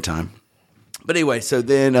down there in time. But anyway, so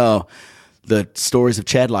then the stories of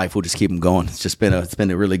Chad life, we'll just keep them going. It's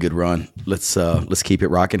been a really good run. Let's keep it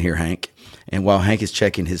rocking here, Hank. And while Hank is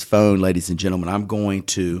checking his phone, ladies and gentlemen, I'm going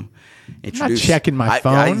to introduce. Not checking my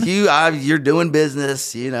phone. You're doing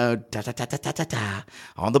business, you know,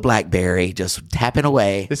 on the BlackBerry, just tapping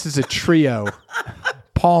away. This is a trio.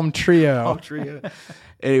 Palm trio.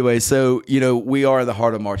 Anyway, so, you know, we are in the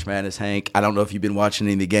heart of March Madness, Hank. I don't know if you've been watching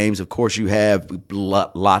any of the games. Of course you have.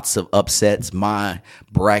 Lots of upsets. My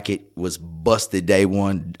bracket was busted day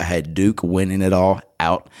one. I had Duke winning it all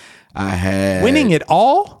out. I had Winning it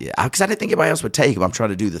all? Yeah, because I didn't think anybody else would take them. I'm trying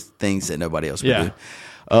to do the things that nobody else would Yeah.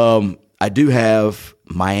 do. I do have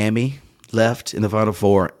Miami left in the Final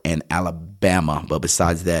Four and Alabama, but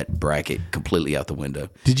besides that, bracket completely out the window.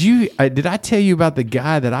 Did I tell you about the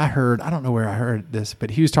guy that I heard? I don't know where I heard this,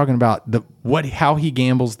 but he was talking about how he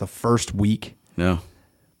gambles the first week. No.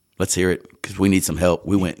 Let's hear it because we need some help.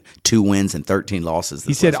 We went 2 wins and 13 losses.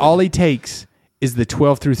 He said all he takes is the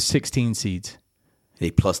 12 through 16 seeds. He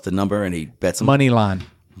plus the number and he bets them. Money line.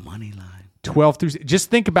 Money line. 12 through. Just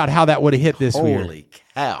think about how that would have hit this year. Holy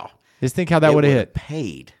cow. Just think how that would have hit.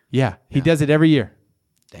 Paid. Yeah, he does it every year.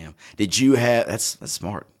 Damn. Did you have, that's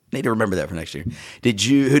smart. Need to remember that for next year.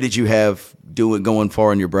 Who did you have going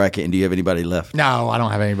far in your bracket, and do you have anybody left? No, I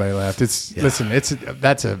don't have anybody left. Listen,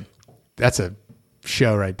 that's a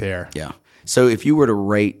show right there. Yeah. So if you were to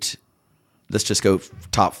rate, let's just go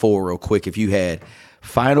top 4 real quick. If you had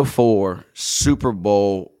Final Four, Super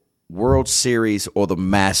Bowl, World Series, or the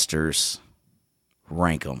Masters,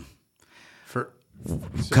 rank them.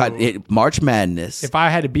 March Madness. If I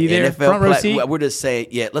had to be there, NFL front row seat. We're just saying,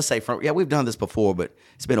 let's say front. Yeah, we've done this before, but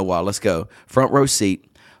it's been a while. Let's go front row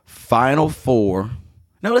seat. Final Four.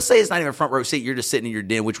 No, let's say it's not even front row seat. You're just sitting in your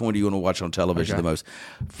den. Which one do you want to watch on television the most?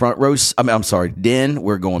 Front row. I'm sorry, den.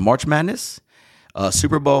 We're going March Madness,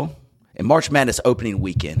 Super Bowl, and March Madness opening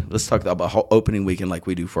weekend. Let's talk about opening weekend like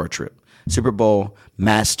we do for our trip. Super Bowl,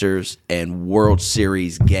 Masters, and World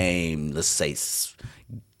Series game. Let's say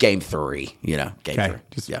Game 3, game 3.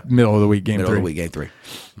 Just middle of the week, game 3. Middle of the week, game 3.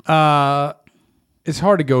 It's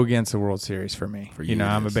hard to go against the World Series for me. For you,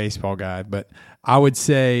 I'm a baseball guy, but I would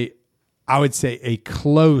say a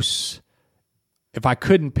close. If I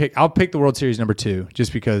couldn't pick, I'll pick the World Series number 2,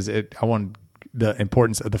 just because I want the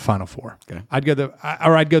importance of the Final Four. Okay. I'd go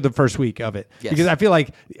the first week of it because I feel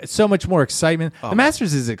like so much more excitement. The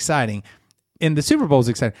Masters is exciting, and the Super Bowl is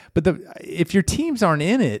exciting, but if your teams aren't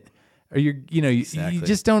in it, or you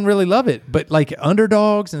just don't really love it. But like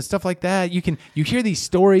underdogs and stuff like that, you hear these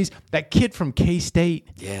stories. That kid from K-State,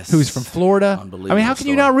 who's from Florida. Unbelievable. I mean, how can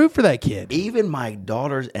you not root for that kid? Even my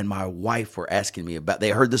daughters and my wife were asking me about. They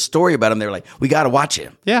heard the story about him. They were like, "We got to watch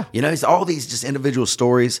him." Yeah, it's all these just individual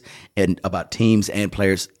stories and about teams and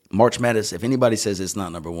players. March Madness. If anybody says it's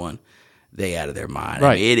not number 1, they out of their mind.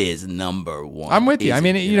 Right. I mean, it is number one. I'm with you. I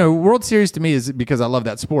Easy, mean, World Series to me is because I love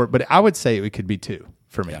that sport, but I would say it could be 2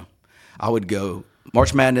 for me. Yeah. I would go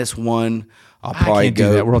March Madness 1. I'll I probably can't go.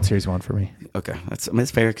 do that. World Series 1 for me. Okay, it's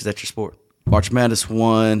fair because that's your sport. March Madness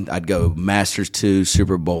 1. I'd go Masters 2,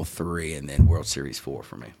 Super Bowl 3, and then World Series 4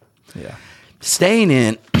 for me. Yeah. Staying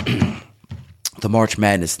in the March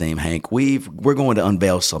Madness theme, Hank, we're going to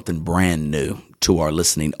unveil something brand new to our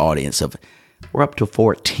listening audience. We're up to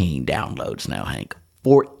 14 downloads now, Hank.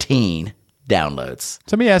 14 downloads.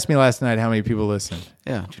 Somebody asked me last night how many people listened.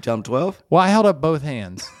 Yeah, did you tell them 12? Well, I held up both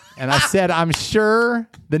hands and I said, I'm sure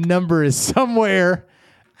the number is somewhere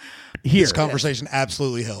here. This conversation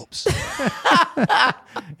absolutely helps.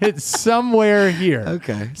 It's somewhere here.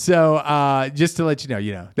 Okay. So just to let you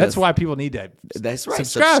know, that's why people need to That's right.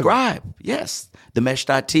 subscribe. Yes.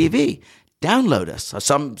 TheMesh.tv. Download us.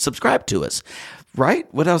 Subscribe to us.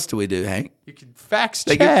 Right? What else do we do, Hank? You can fax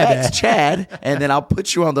They Chad. can fax Chad, and then I'll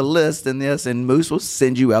put you on the list, and Moose will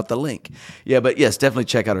send you out the link. Yeah, but yes, definitely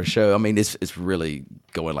check out our show. I mean, it's really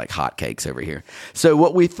going like hotcakes over here. So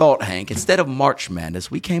what we thought, Hank, instead of March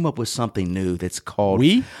Madness, we came up with something new that's called...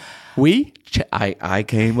 I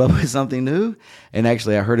came up with something new, and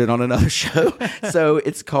actually I heard it on another show. So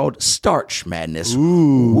it's called Starch Madness.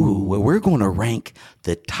 Ooh, where we're going to rank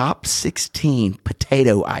the top 16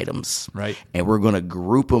 potato items. Right. And we're going to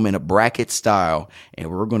group them in a bracket style, and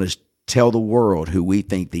we're going to tell the world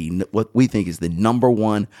what we think is the number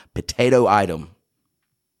one potato item.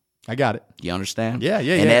 I got it. You understand? Yeah.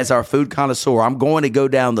 And as our food connoisseur, I'm going to go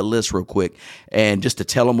down the list real quick and just to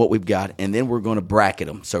tell them what we've got, and then we're going to bracket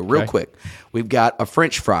them. So real quick, we've got a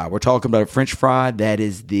French fry. We're talking about a French fry that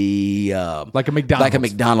is the Like a McDonald's. like a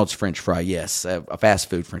McDonald's French fry. Yes, a fast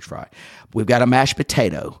food French fry. We've got a mashed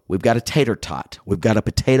potato. We've got a tater tot. We've got a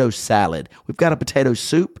potato salad. We've got a potato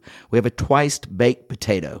soup. We have a twice baked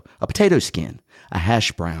potato, a potato skin, a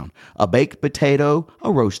hash brown, a baked potato,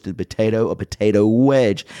 a roasted potato, a potato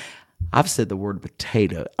wedge. I've said the word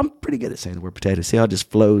potato. I'm pretty good at saying the word potato. See how it just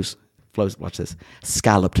flows? Watch this.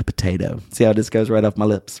 Scalloped potato. See how this goes right off my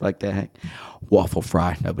lips like that, Hank? Waffle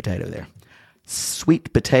fry. No potato there.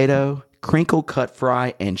 Sweet potato, crinkle cut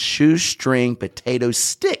fry, and shoestring potato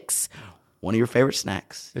sticks. One of your favorite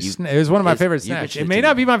snacks. It was one of my favorite snacks. It may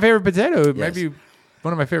not be my favorite potato. It may be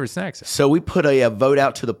one of my favorite snacks. So we put a vote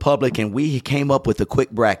out to the public, and we came up with a quick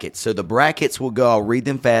bracket. So the brackets will go. I'll read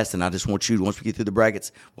them fast, and I just want you, once we get through the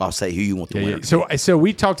brackets, I'll say who you want to win. So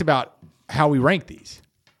we talked about how we rank these.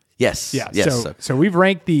 Yes. Yeah. Yes. So we've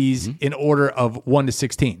ranked these in order of 1 to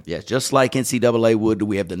 16. Yeah, just like NCAA would,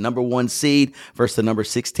 we have the number 1 seed versus the number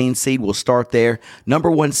 16 seed. We'll start there.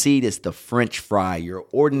 Number 1 seed is the French fry, your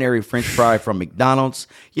ordinary French fry from McDonald's.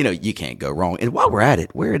 You can't go wrong. And while we're at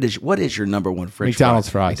it, what is your number 1 French McDonald's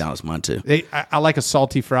fry? fries. McDonald's, mine too. I like a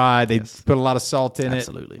salty fry. They put a lot of salt in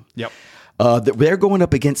Absolutely. it. Yep. They're going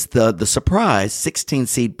up against the surprise 16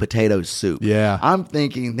 seed potato soup. Yeah. I'm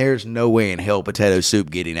thinking there's no way in hell potato soup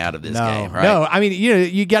getting out of this game, right? No, I mean,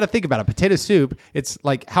 you got to think about it. Potato soup, it's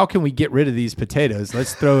like, how can we get rid of these potatoes?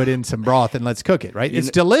 Let's throw it in some broth and let's cook it, right? It's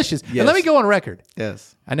delicious. Yes. And let me go on record.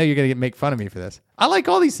 Yes. I know you're going to make fun of me for this. I like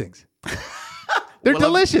all these things. They're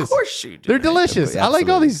delicious. Of course you do. They're delicious. I like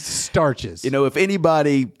all Absolutely. these starches. If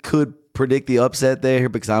anybody could predict the upset there,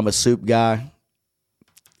 because I'm a soup guy,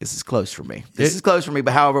 this is close for me.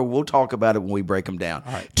 But however, we'll talk about it when we break them down.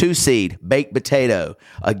 All right. 2 seed, baked potato.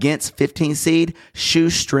 Against 15 seed,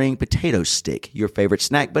 shoestring potato stick. Your favorite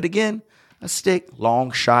snack. But again, a stick, long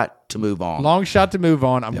shot to move on. Long shot to move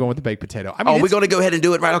on. I'm going with the baked potato. I mean, we're going to go ahead and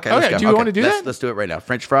do it right? Okay, let's go. Do you want to do that? Let's do it right now.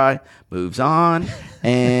 French fry moves on,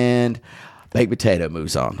 and baked potato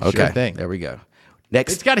moves on. Okay, Sure thing. There we go.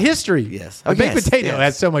 Next, It's got history. Yes. A baked Yes, potato yes.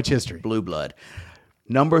 has so much history. blue blood.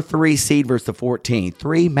 Number 3 seed versus the 14.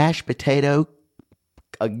 3 mashed potato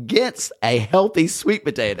against a healthy sweet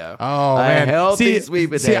potato. Oh, a man. healthy sweet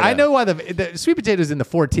potato. See, I know why the sweet potatoes in the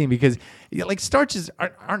 14 because starches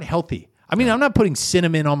aren't healthy. I mean, I'm not putting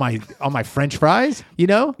cinnamon on my French fries,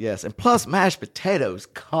 Yes, and plus mashed potatoes,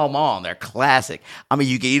 come on, they're classic. I mean,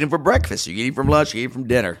 you can eat them for breakfast, you can eat them for lunch, you can eat them from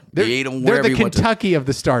dinner. You eat them They're wherever the you want to. Kentucky of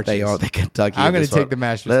the starches. They are the Kentucky. I'm going gonna take the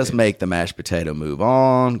mashed Let's potato. make the mashed potato move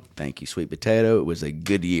on. Thank you, sweet potato. It was a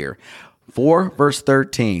good year. 4 versus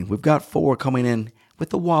 13. We've got 4 coming in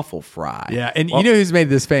with the waffle fry. Yeah, and you know who's made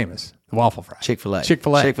this famous? The waffle fry. Chick-fil-A.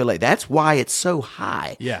 Chick-fil-A. That's why it's so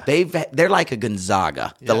high. Yeah. They're like a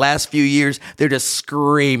Gonzaga. The last few years, they're just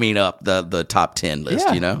screaming up the top 10 list,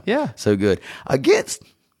 Yeah, yeah. So good. Against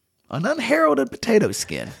an unheralded potato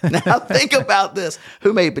skin. Now think about this.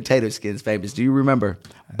 Who made potato skins famous? Do you remember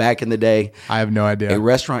back in the day? I have no idea. A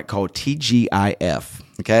restaurant called TGIF.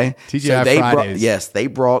 Okay. TGI Fridays. They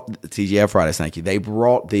brought TGI Fridays. Thank you. They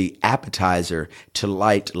brought the appetizer to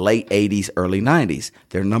late 80s, early 90s.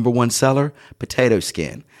 Their number one seller, potato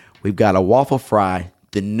skin. We've got a waffle fry,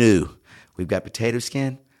 the new. We've got potato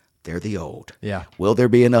skin. They're the old. Yeah. Will there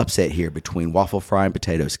be an upset here between waffle fry and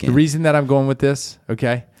potato skin? The reason that I'm going with this,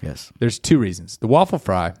 okay? Yes. There's two reasons. The waffle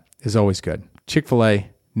fry is always good.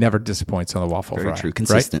 Chick-fil-A never disappoints on the waffle Very fry. true.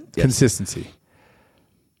 Consistent. Right? Yes. Consistency.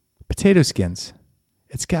 Potato skins.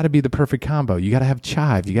 It's got to be the perfect combo. You got to have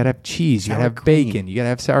chive. You got to have cheese. You got to have bacon. You got to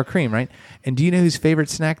have sour cream, right? And do you know whose favorite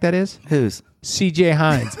snack that is? Whose? CJ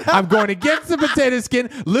Hines. I'm going against the potato skin.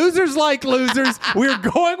 Losers like losers. We're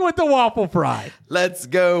going with the waffle fry. Let's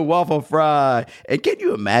go waffle fry. And can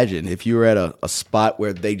you imagine if you were at a spot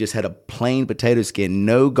where they just had a plain potato skin,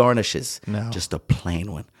 no garnishes, just a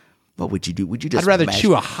plain one? What would you do? Would you just I'd rather mash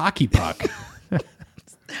chew a hockey puck.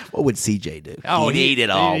 What would CJ do? Oh, he'd eat it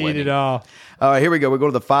all. He'd eat wouldn't it he? all. All right, here we go. We're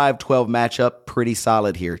going to the 5-12 matchup. Pretty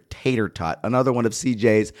solid here. Tater tot, another one of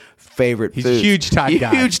CJ's favorite He's foods. a huge tot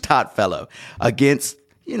guy. Huge tot fellow. Against,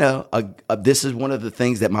 this is one of the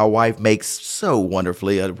things that my wife makes so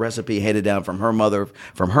wonderfully. A recipe handed down from her mother.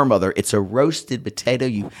 It's a roasted potato.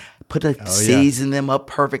 You season them up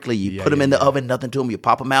perfectly. You put them in the oven, nothing to them. You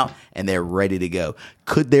pop them out, and they're ready to go.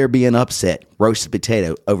 Could there be an upset? Roasted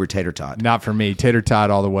potato over tater tot? Not for me. Tater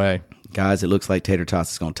tot all the way. Guys, it looks like Tater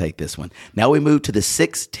Tots is going to take this one. Now we move to the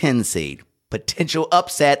 6-10 seed. Potential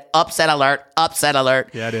upset alert.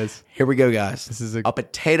 Yeah, it is. Here we go, guys. This is a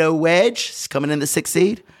potato wedge is coming in the 6th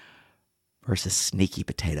seed versus sneaky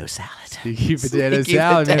potato salad. Sneaky potato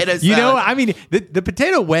salad. You know, I mean, the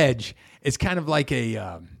potato wedge is kind of like it's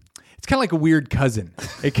kind of like a weird cousin.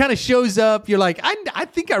 It kind of shows up. You're like, I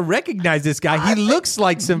think I recognize this guy. He looks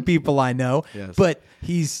like some people I know, but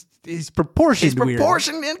he's proportioned weird. He's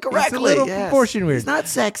proportioned incorrectly. He's a little proportioned weird. He's not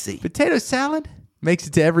sexy. Potato salad makes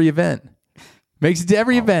it to every event.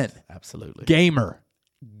 Absolutely. Gamer,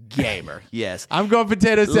 yes. I'm going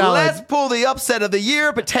potato salad. Let's pull the upset of the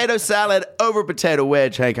year. Potato salad over potato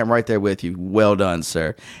wedge. Hank, I'm right there with you. Well done,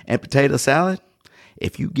 sir. And potato salad,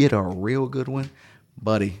 if you get a real good one,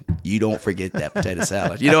 buddy, you don't forget that potato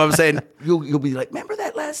salad. You know what I'm saying? You'll be like, remember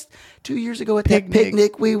that last 2 years ago at that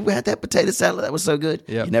picnic? We had that potato salad. That was so good.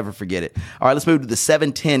 Yep. You never forget it. All right, let's move to the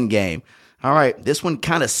 7-10 game. All right, this one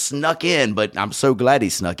kind of snuck in, but I'm so glad he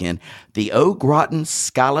snuck in. The Au Gratin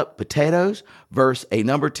scallop potatoes versus a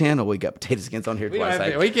number 10. Oh, we got potato skins on here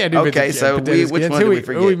twice. We can't do okay, so which one did we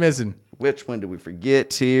forget? Who are we missing? Which one did we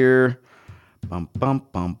forget here? Bum, bum,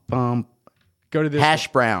 bum, bum. Go to this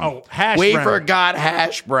hash brown. Oh, hash we brown. forgot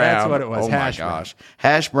hash brown. That's what it was. Oh hash my gosh.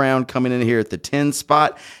 Hash brown coming in here at the 10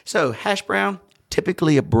 spot. So hash brown,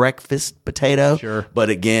 typically a breakfast potato. Sure. But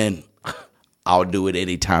again, I'll do it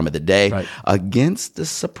any time of the day. Right. Against the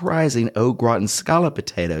surprising Au Gratin scallop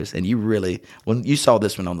potatoes. And you really, when you saw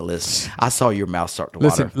this one on the list, I saw your mouth start to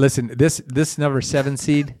water. Listen, this number 7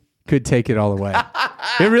 seed could take it all the way.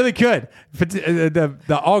 It really could.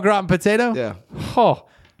 The Au Gratin potato? Yeah. Oh,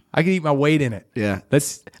 I could eat my weight in it. Yeah.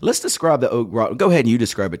 Let's describe the Au Gratin. Go ahead and you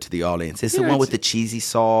describe it to the audience. It's the one with the cheesy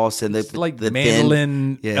sauce and the like the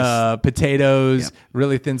mandolin potatoes,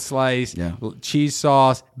 really thin slice, cheese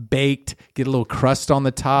sauce, baked, get a little crust on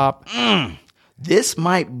the top. This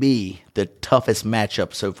might be the toughest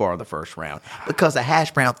matchup so far in the first round because the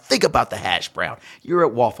hash brown. Think about the hash brown. You're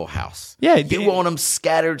at Waffle House. Yeah, you want them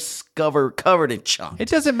scattered, covered in chunks. It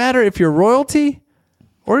doesn't matter if you're royalty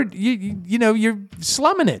or you're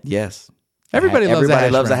slumming it. Yes. Everybody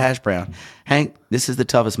loves a hash brown. Hank, this is the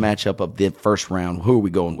toughest matchup of the first round. Who are we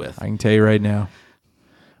going with? I can tell you right now,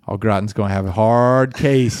 Au Gratin's going to have a hard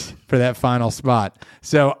case for that final spot.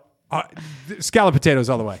 So, scallop potatoes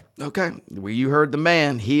all the way. Okay. Well, you heard the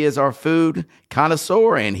man. He is our food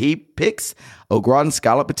connoisseur, and he picks Au Gratin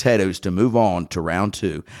scallop potatoes to move on to round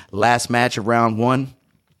 2. Last match of round 1.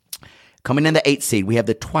 Coming in the 8th seed, we have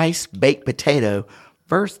the twice baked potato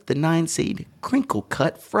versus the 9 seed crinkle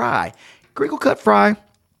cut fry. Crinkle cut fry.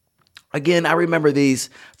 Again, I remember these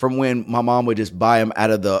from when my mom would just buy them out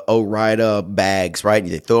of the Ore-Ida bags, right?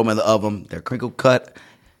 They throw them in the oven. They're crinkle cut.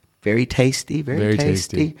 Very tasty, very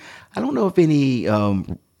tasty. I don't know if any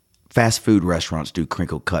fast food restaurants do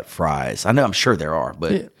crinkle cut fries. I'm sure there are,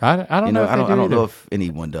 but I don't know. I don't know if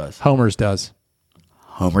anyone does. Homer's does.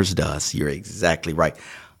 You're exactly right.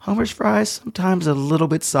 Homer's fries sometimes a little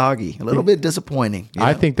bit soggy, a little bit disappointing.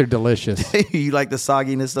 I think they're delicious. You like the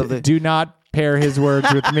sogginess of the. Do not pair his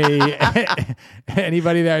words with me.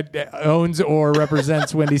 Anybody that owns or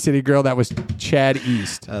represents Windy City Grill, that was Chad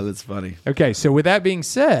East. That's funny. Okay, so with that being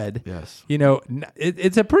said, yes,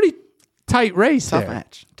 it's a pretty tight race. Tough there.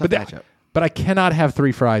 match. Tough matchup. But I cannot have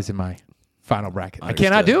 3 fries in my. final bracket. Understood. I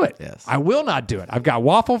cannot do it. Yes. I will not do it. I've got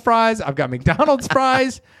waffle fries. I've got McDonald's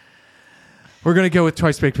fries. We're going to go with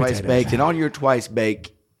twice baked potatoes. Twice baked. And on your twice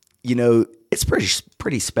baked, it's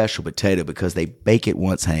pretty special potato because they bake it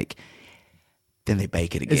once, Hank. Then they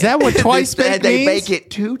bake it again. Is that what twice baked They means? bake it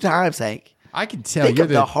 2 times, Hank. I can tell Think you're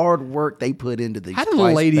of the hard work they put into these. How do the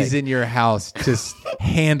twice ladies baked. in your house just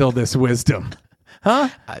handle this wisdom? Huh?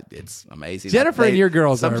 It's amazing. Jennifer and your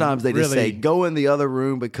girls sometimes are they just really- say, "Go in the other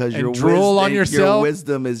room because And drool on your yourself?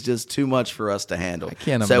 wisdom is just too much for us to handle." I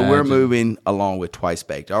can't So we're imagine. moving along with twice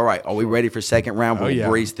baked. All right, are we ready for second round? We'll yeah.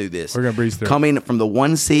 breeze through this. We're gonna breeze through. Coming from the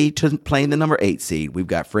 1 seed to playing the number 8 seed, we've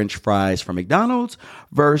got French fries from McDonald's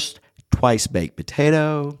versus twice baked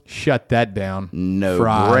potato. Shut that down. No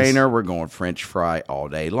Fries. brainer. We're going French fry all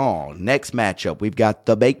day long. Next matchup, we've got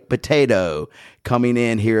the baked potato coming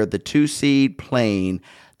in here. The 2 seed playing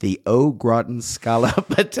the Au Gratin scallop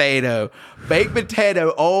potato. Baked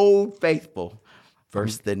potato, Old Faithful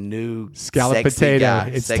versus the new Scallop sexy potato.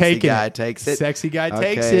 Guy. It's sexy taking guy it. takes it. Sexy guy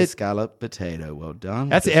takes Okay, it. Scallop potato. Well done.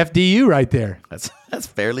 That's FDU right there. That's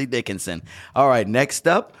fairly Dickinson. All right, next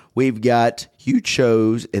up, we've got, you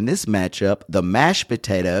chose in this matchup the mashed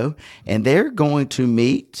potato, and they're going to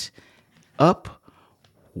meet up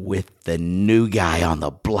with the new guy on the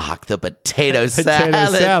block, the potato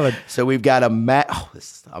salad. So we've got a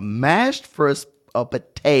mashed versus a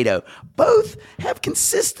potato. Both have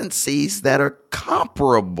consistencies that are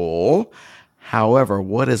comparable. However,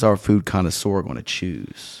 what is our food connoisseur going to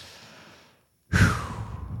choose?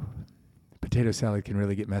 Potato salad can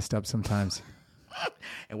really get messed up sometimes.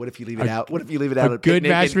 And what if you leave it out? What if you leave it out? A at good picnic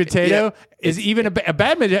mashed and- potato yeah, is even a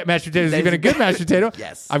bad mashed potato is even a good mashed potato.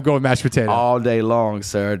 Yes. I'm going mashed potato. all day long,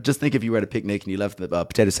 sir. Just think if you were at a picnic and you left the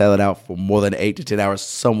potato salad out for more than 8 to 10 hours,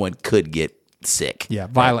 someone could get sick. Yeah,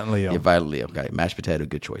 violently ill. Yeah, violently ill. Okay, mashed potato,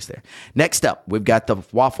 good choice there. Next up, we've got the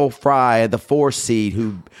waffle fry, the 4 seed,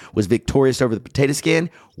 who was victorious over the potato skin,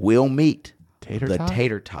 will meet Tater the tot?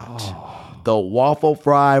 tater tot. The waffle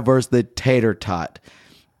fry versus the tater tot.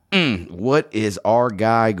 What is our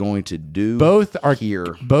guy going to do Both are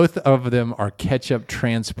here? Both of them are ketchup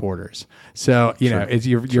transporters. So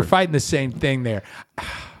you're fighting the same thing there.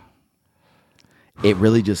 It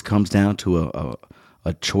really just comes down to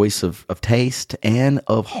a choice of taste and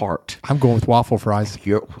of heart. I'm going with waffle fries.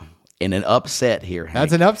 You're in an upset here, Hank.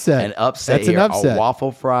 That's an upset. An upset That's an here. upset. A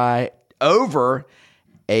waffle fry over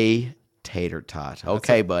a tater tot.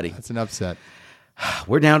 Okay, buddy. That's an upset.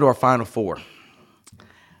 We're down to our final 4.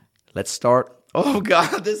 Let's start. Oh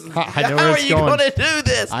God, this is. I know how where are it's you going. going to do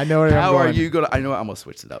this? I know where I'm How are going. you going to? I know. I'm going to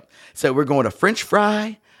switch it up. So we're going to French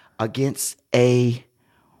fry against a.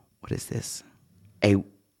 What is this? Why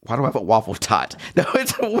do I have a waffle tot? No,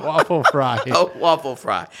 it's a Waffle fry. a waffle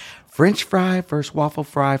fry. French fry versus waffle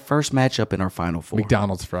fry. First matchup in our final 4.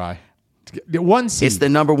 McDonald's fry. 1 seed. It's the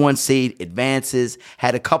number 1 seed. Advances.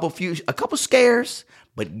 Had a couple scares,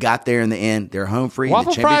 but got there in the end. They're home free. in the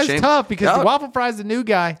Waffle fry is championship. tough because Oh, the waffle fry is the new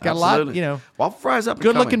guy. Got absolutely. a lot, Waffle fries up. and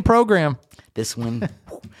good looking coming. program. This one,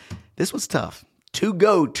 this was tough. To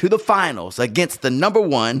go to the finals against the number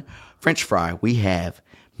 1 French fry, we have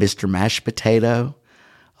Mr. Mashed Potato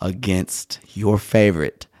against your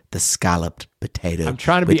favorite, the scalloped potato. I'm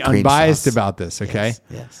trying to with be cream unbiased sauce. about this, okay?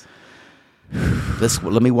 Yes.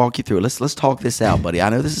 Let me walk you through it. Let's talk this out, buddy. I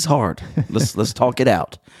know this is hard. Let's talk it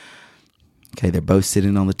out. Okay, they're both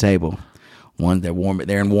sitting on the table.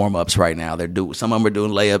 They're in warm ups right now. Some of them are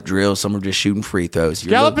doing layup drills. Some are just shooting free throws.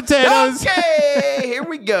 Scallop potatoes. Okay, here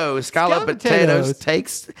we go. Scallop Scallop potatoes potatoes.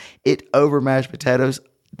 takes it over mashed potatoes.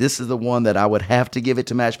 This is the one that I would have to give it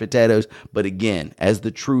to mashed potatoes. But again, as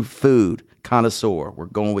the true food connoisseur, we're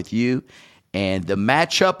going with you. And the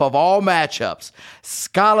matchup of all matchups,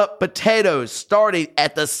 scallop potatoes starting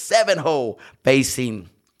at the 7 hole, facing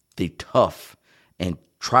the tough and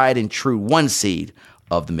tried and true 1 seed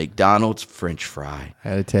of the McDonald's French fry. I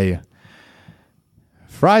gotta tell you,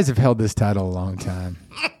 fries have held this title a long time.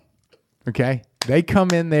 Okay? They come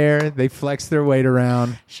in there, they flex their weight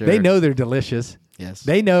around. Sure. They know they're delicious. Yes.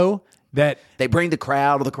 They know that They bring the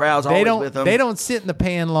crowd, or the crowd's they always with them. don't sit in the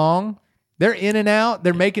pan long. They're in and out.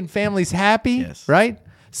 They're making families happy, Yes. right?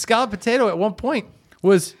 Scalloped potato at one point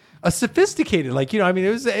was a sophisticated,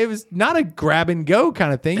 it was not a grab and go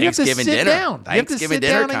kind of thing. You have to sit Thanksgiving dinner. down. You have to Thanksgiving sit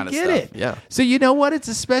dinner down kind and of get stuff. it. Yeah. So you know what? It's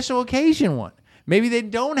a special occasion one. Maybe they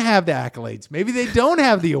don't have the accolades. Maybe they don't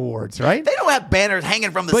have the awards, right? They don't have banners hanging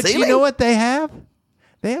from the But ceiling. you know what they have?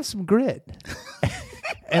 They have some grit.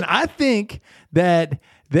 And I think that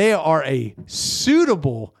they are a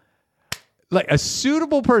suitable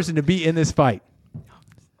person to be in this fight.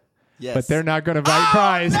 Yes. But they're not going to fight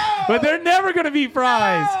fries. no! But they're never going to beat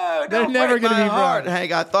fries. No! No, They're never going to be bronze.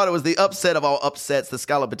 Hank, I thought it was the upset of all upsets, the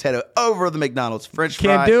scalloped potato over the McDonald's French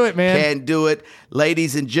fry. Can't do it, man. Can't do it.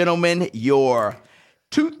 Ladies and gentlemen, your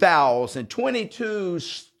 2022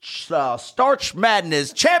 Starch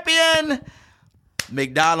Madness champion,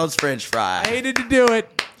 McDonald's French fry. I hated to do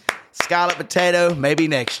it. Scalloped potato, maybe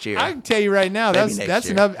next year. I can tell you right now, Maybe that's next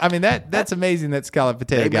year. enough. I mean, that's amazing that scalloped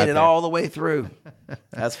potato They got made it there. all the way through.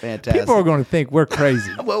 That's fantastic. People are going to think we're crazy.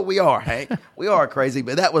 Well, we are, Hank. We are crazy,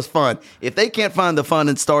 but that was fun. If they can't find the fun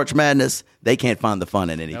in Starch Madness, they can't find the fun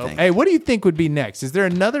in anything. Hey, what do you think would be next? Is there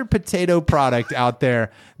another potato product out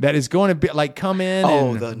there that is going to be like come in the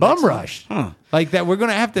and next bum one? rush like that? We're going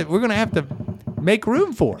to have to make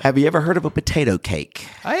room for. Have you ever heard of a potato cake?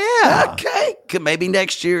 Oh yeah. Okay. Maybe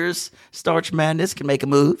next year's Starch Madness can make a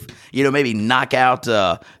move. Maybe knock out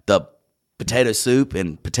the potato soup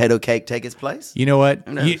and potato cake take its place. You know what?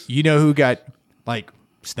 knows? You know who got like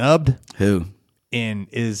snubbed Who? and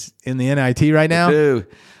is in the NIT right now? Who?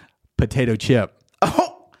 Potato chip.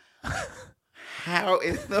 Oh. How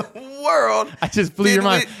in the world? I just blew your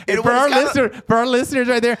mind. And for our listeners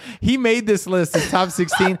right there, he made this list of top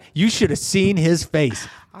 16. You should have seen his face.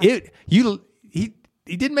 He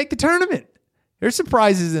didn't make the tournament. There's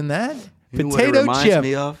surprises in that. You know what Potato it reminds chip.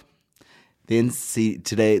 me of?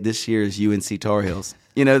 This year's UNC Tar Heels.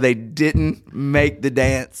 They didn't make the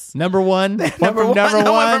dance. Number one. Number one. Number Went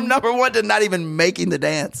one. from number one to not even making the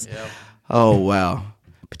dance. Yep. Oh, wow.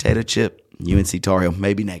 Potato chip, UNC Tar Heel.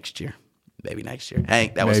 Maybe next year.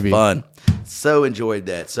 Hank, that was fun. So enjoyed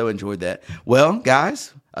that. Well,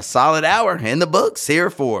 guys, a solid hour in the books here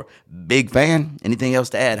for Big Fan. Anything else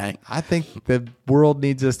to add, Hank? I think the world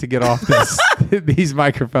needs us to get off these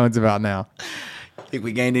microphones about now. Think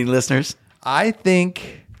we gained any listeners? I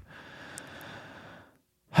think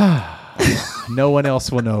no one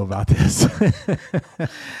else will know about this.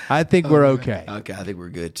 I think we're okay. Okay, I think we're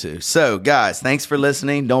good too. So, guys, thanks for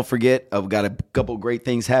listening. Don't forget, we've got a couple great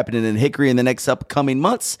things happening in Hickory in the next upcoming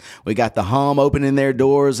months. We got the Hum opening their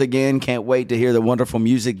doors again. Can't wait to hear the wonderful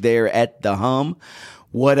music there at the Hum.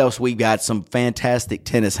 What else? We got some fantastic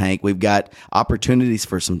tennis, Hank. We've got opportunities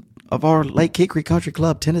for some of our Lake Hickory Country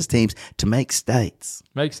Club tennis teams to make states.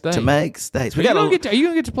 We Are you got. going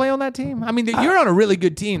to get to play on that team? I mean, you're on a really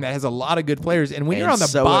good team that has a lot of good players, and when you're on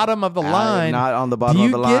the bottom of the line, not on the bottom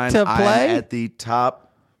of the line. Do you get to play? I'm at the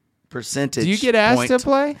top percentage. Do you get asked point to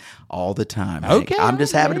play all the time? Hank. Okay, I'm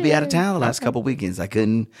just happy to be out of town the last couple weekends. I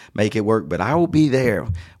couldn't make it work, but I will be there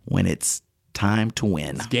when it's time to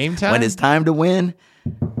win. It's game time? When it's time to win,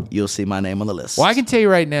 you'll see my name on the list. Well, I can tell you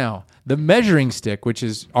right now, the measuring stick, which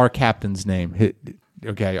is our captain's name,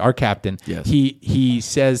 okay, our captain, yes. he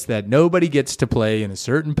says that nobody gets to play in a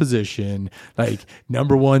certain position, like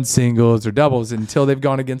number one singles or doubles, until they've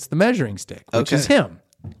gone against the measuring stick, which is him.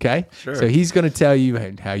 Okay, Sure. So he's going to tell you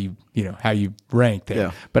how you rank there.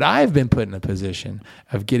 Yeah. But I've been put in a position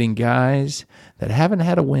of getting guys that haven't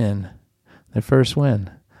had a win, their first win.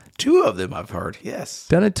 2 of them I've heard. Yes.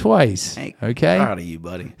 Done it twice. Hank, Okay. proud of you,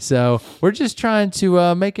 buddy. So we're just trying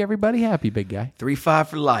to make everybody happy, big guy. 3-5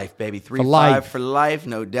 for life, baby. 3-5 life. for life,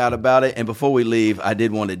 no doubt about it. And before we leave, I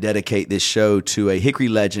did want to dedicate this show to a Hickory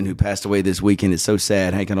legend who passed away this weekend. It's so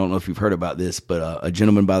sad, Hank. I don't know if you've heard about this, but a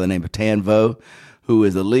gentleman by the name of Tan Vo, who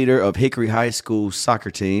is the leader of Hickory High School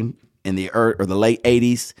soccer team in the late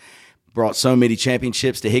 80s. Brought so many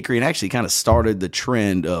championships to Hickory and actually kind of started the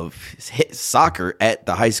trend of soccer at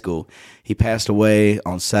the high school. He passed away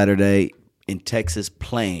on Saturday in Texas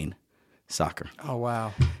playing soccer. Oh,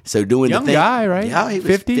 wow. So doing Young the thing, guy, right? Yeah, he was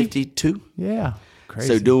 50? 52. Yeah. Crazy.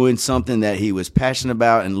 So doing something that he was passionate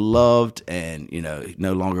about and loved, and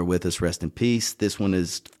no longer with us. Rest in peace. This one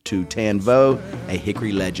is to Tan Vo, a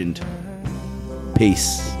Hickory legend.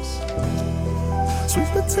 Peace. Sweet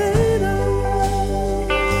potato.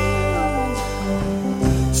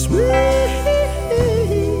 Sweet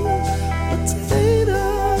potato.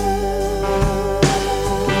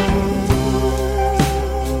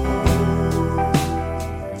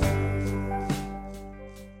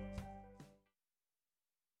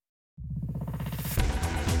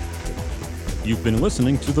 You've been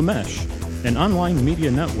listening to The Mesh, an online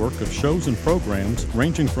media network of shows and programs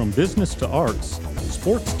ranging from business to arts,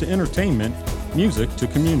 sports to entertainment, music to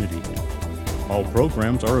community. All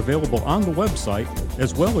programs are available on the website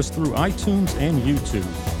as well as through iTunes and YouTube.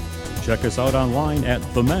 Check us out online at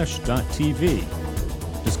themesh.tv.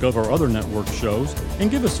 Discover other network shows and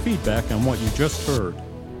give us feedback on what you just heard.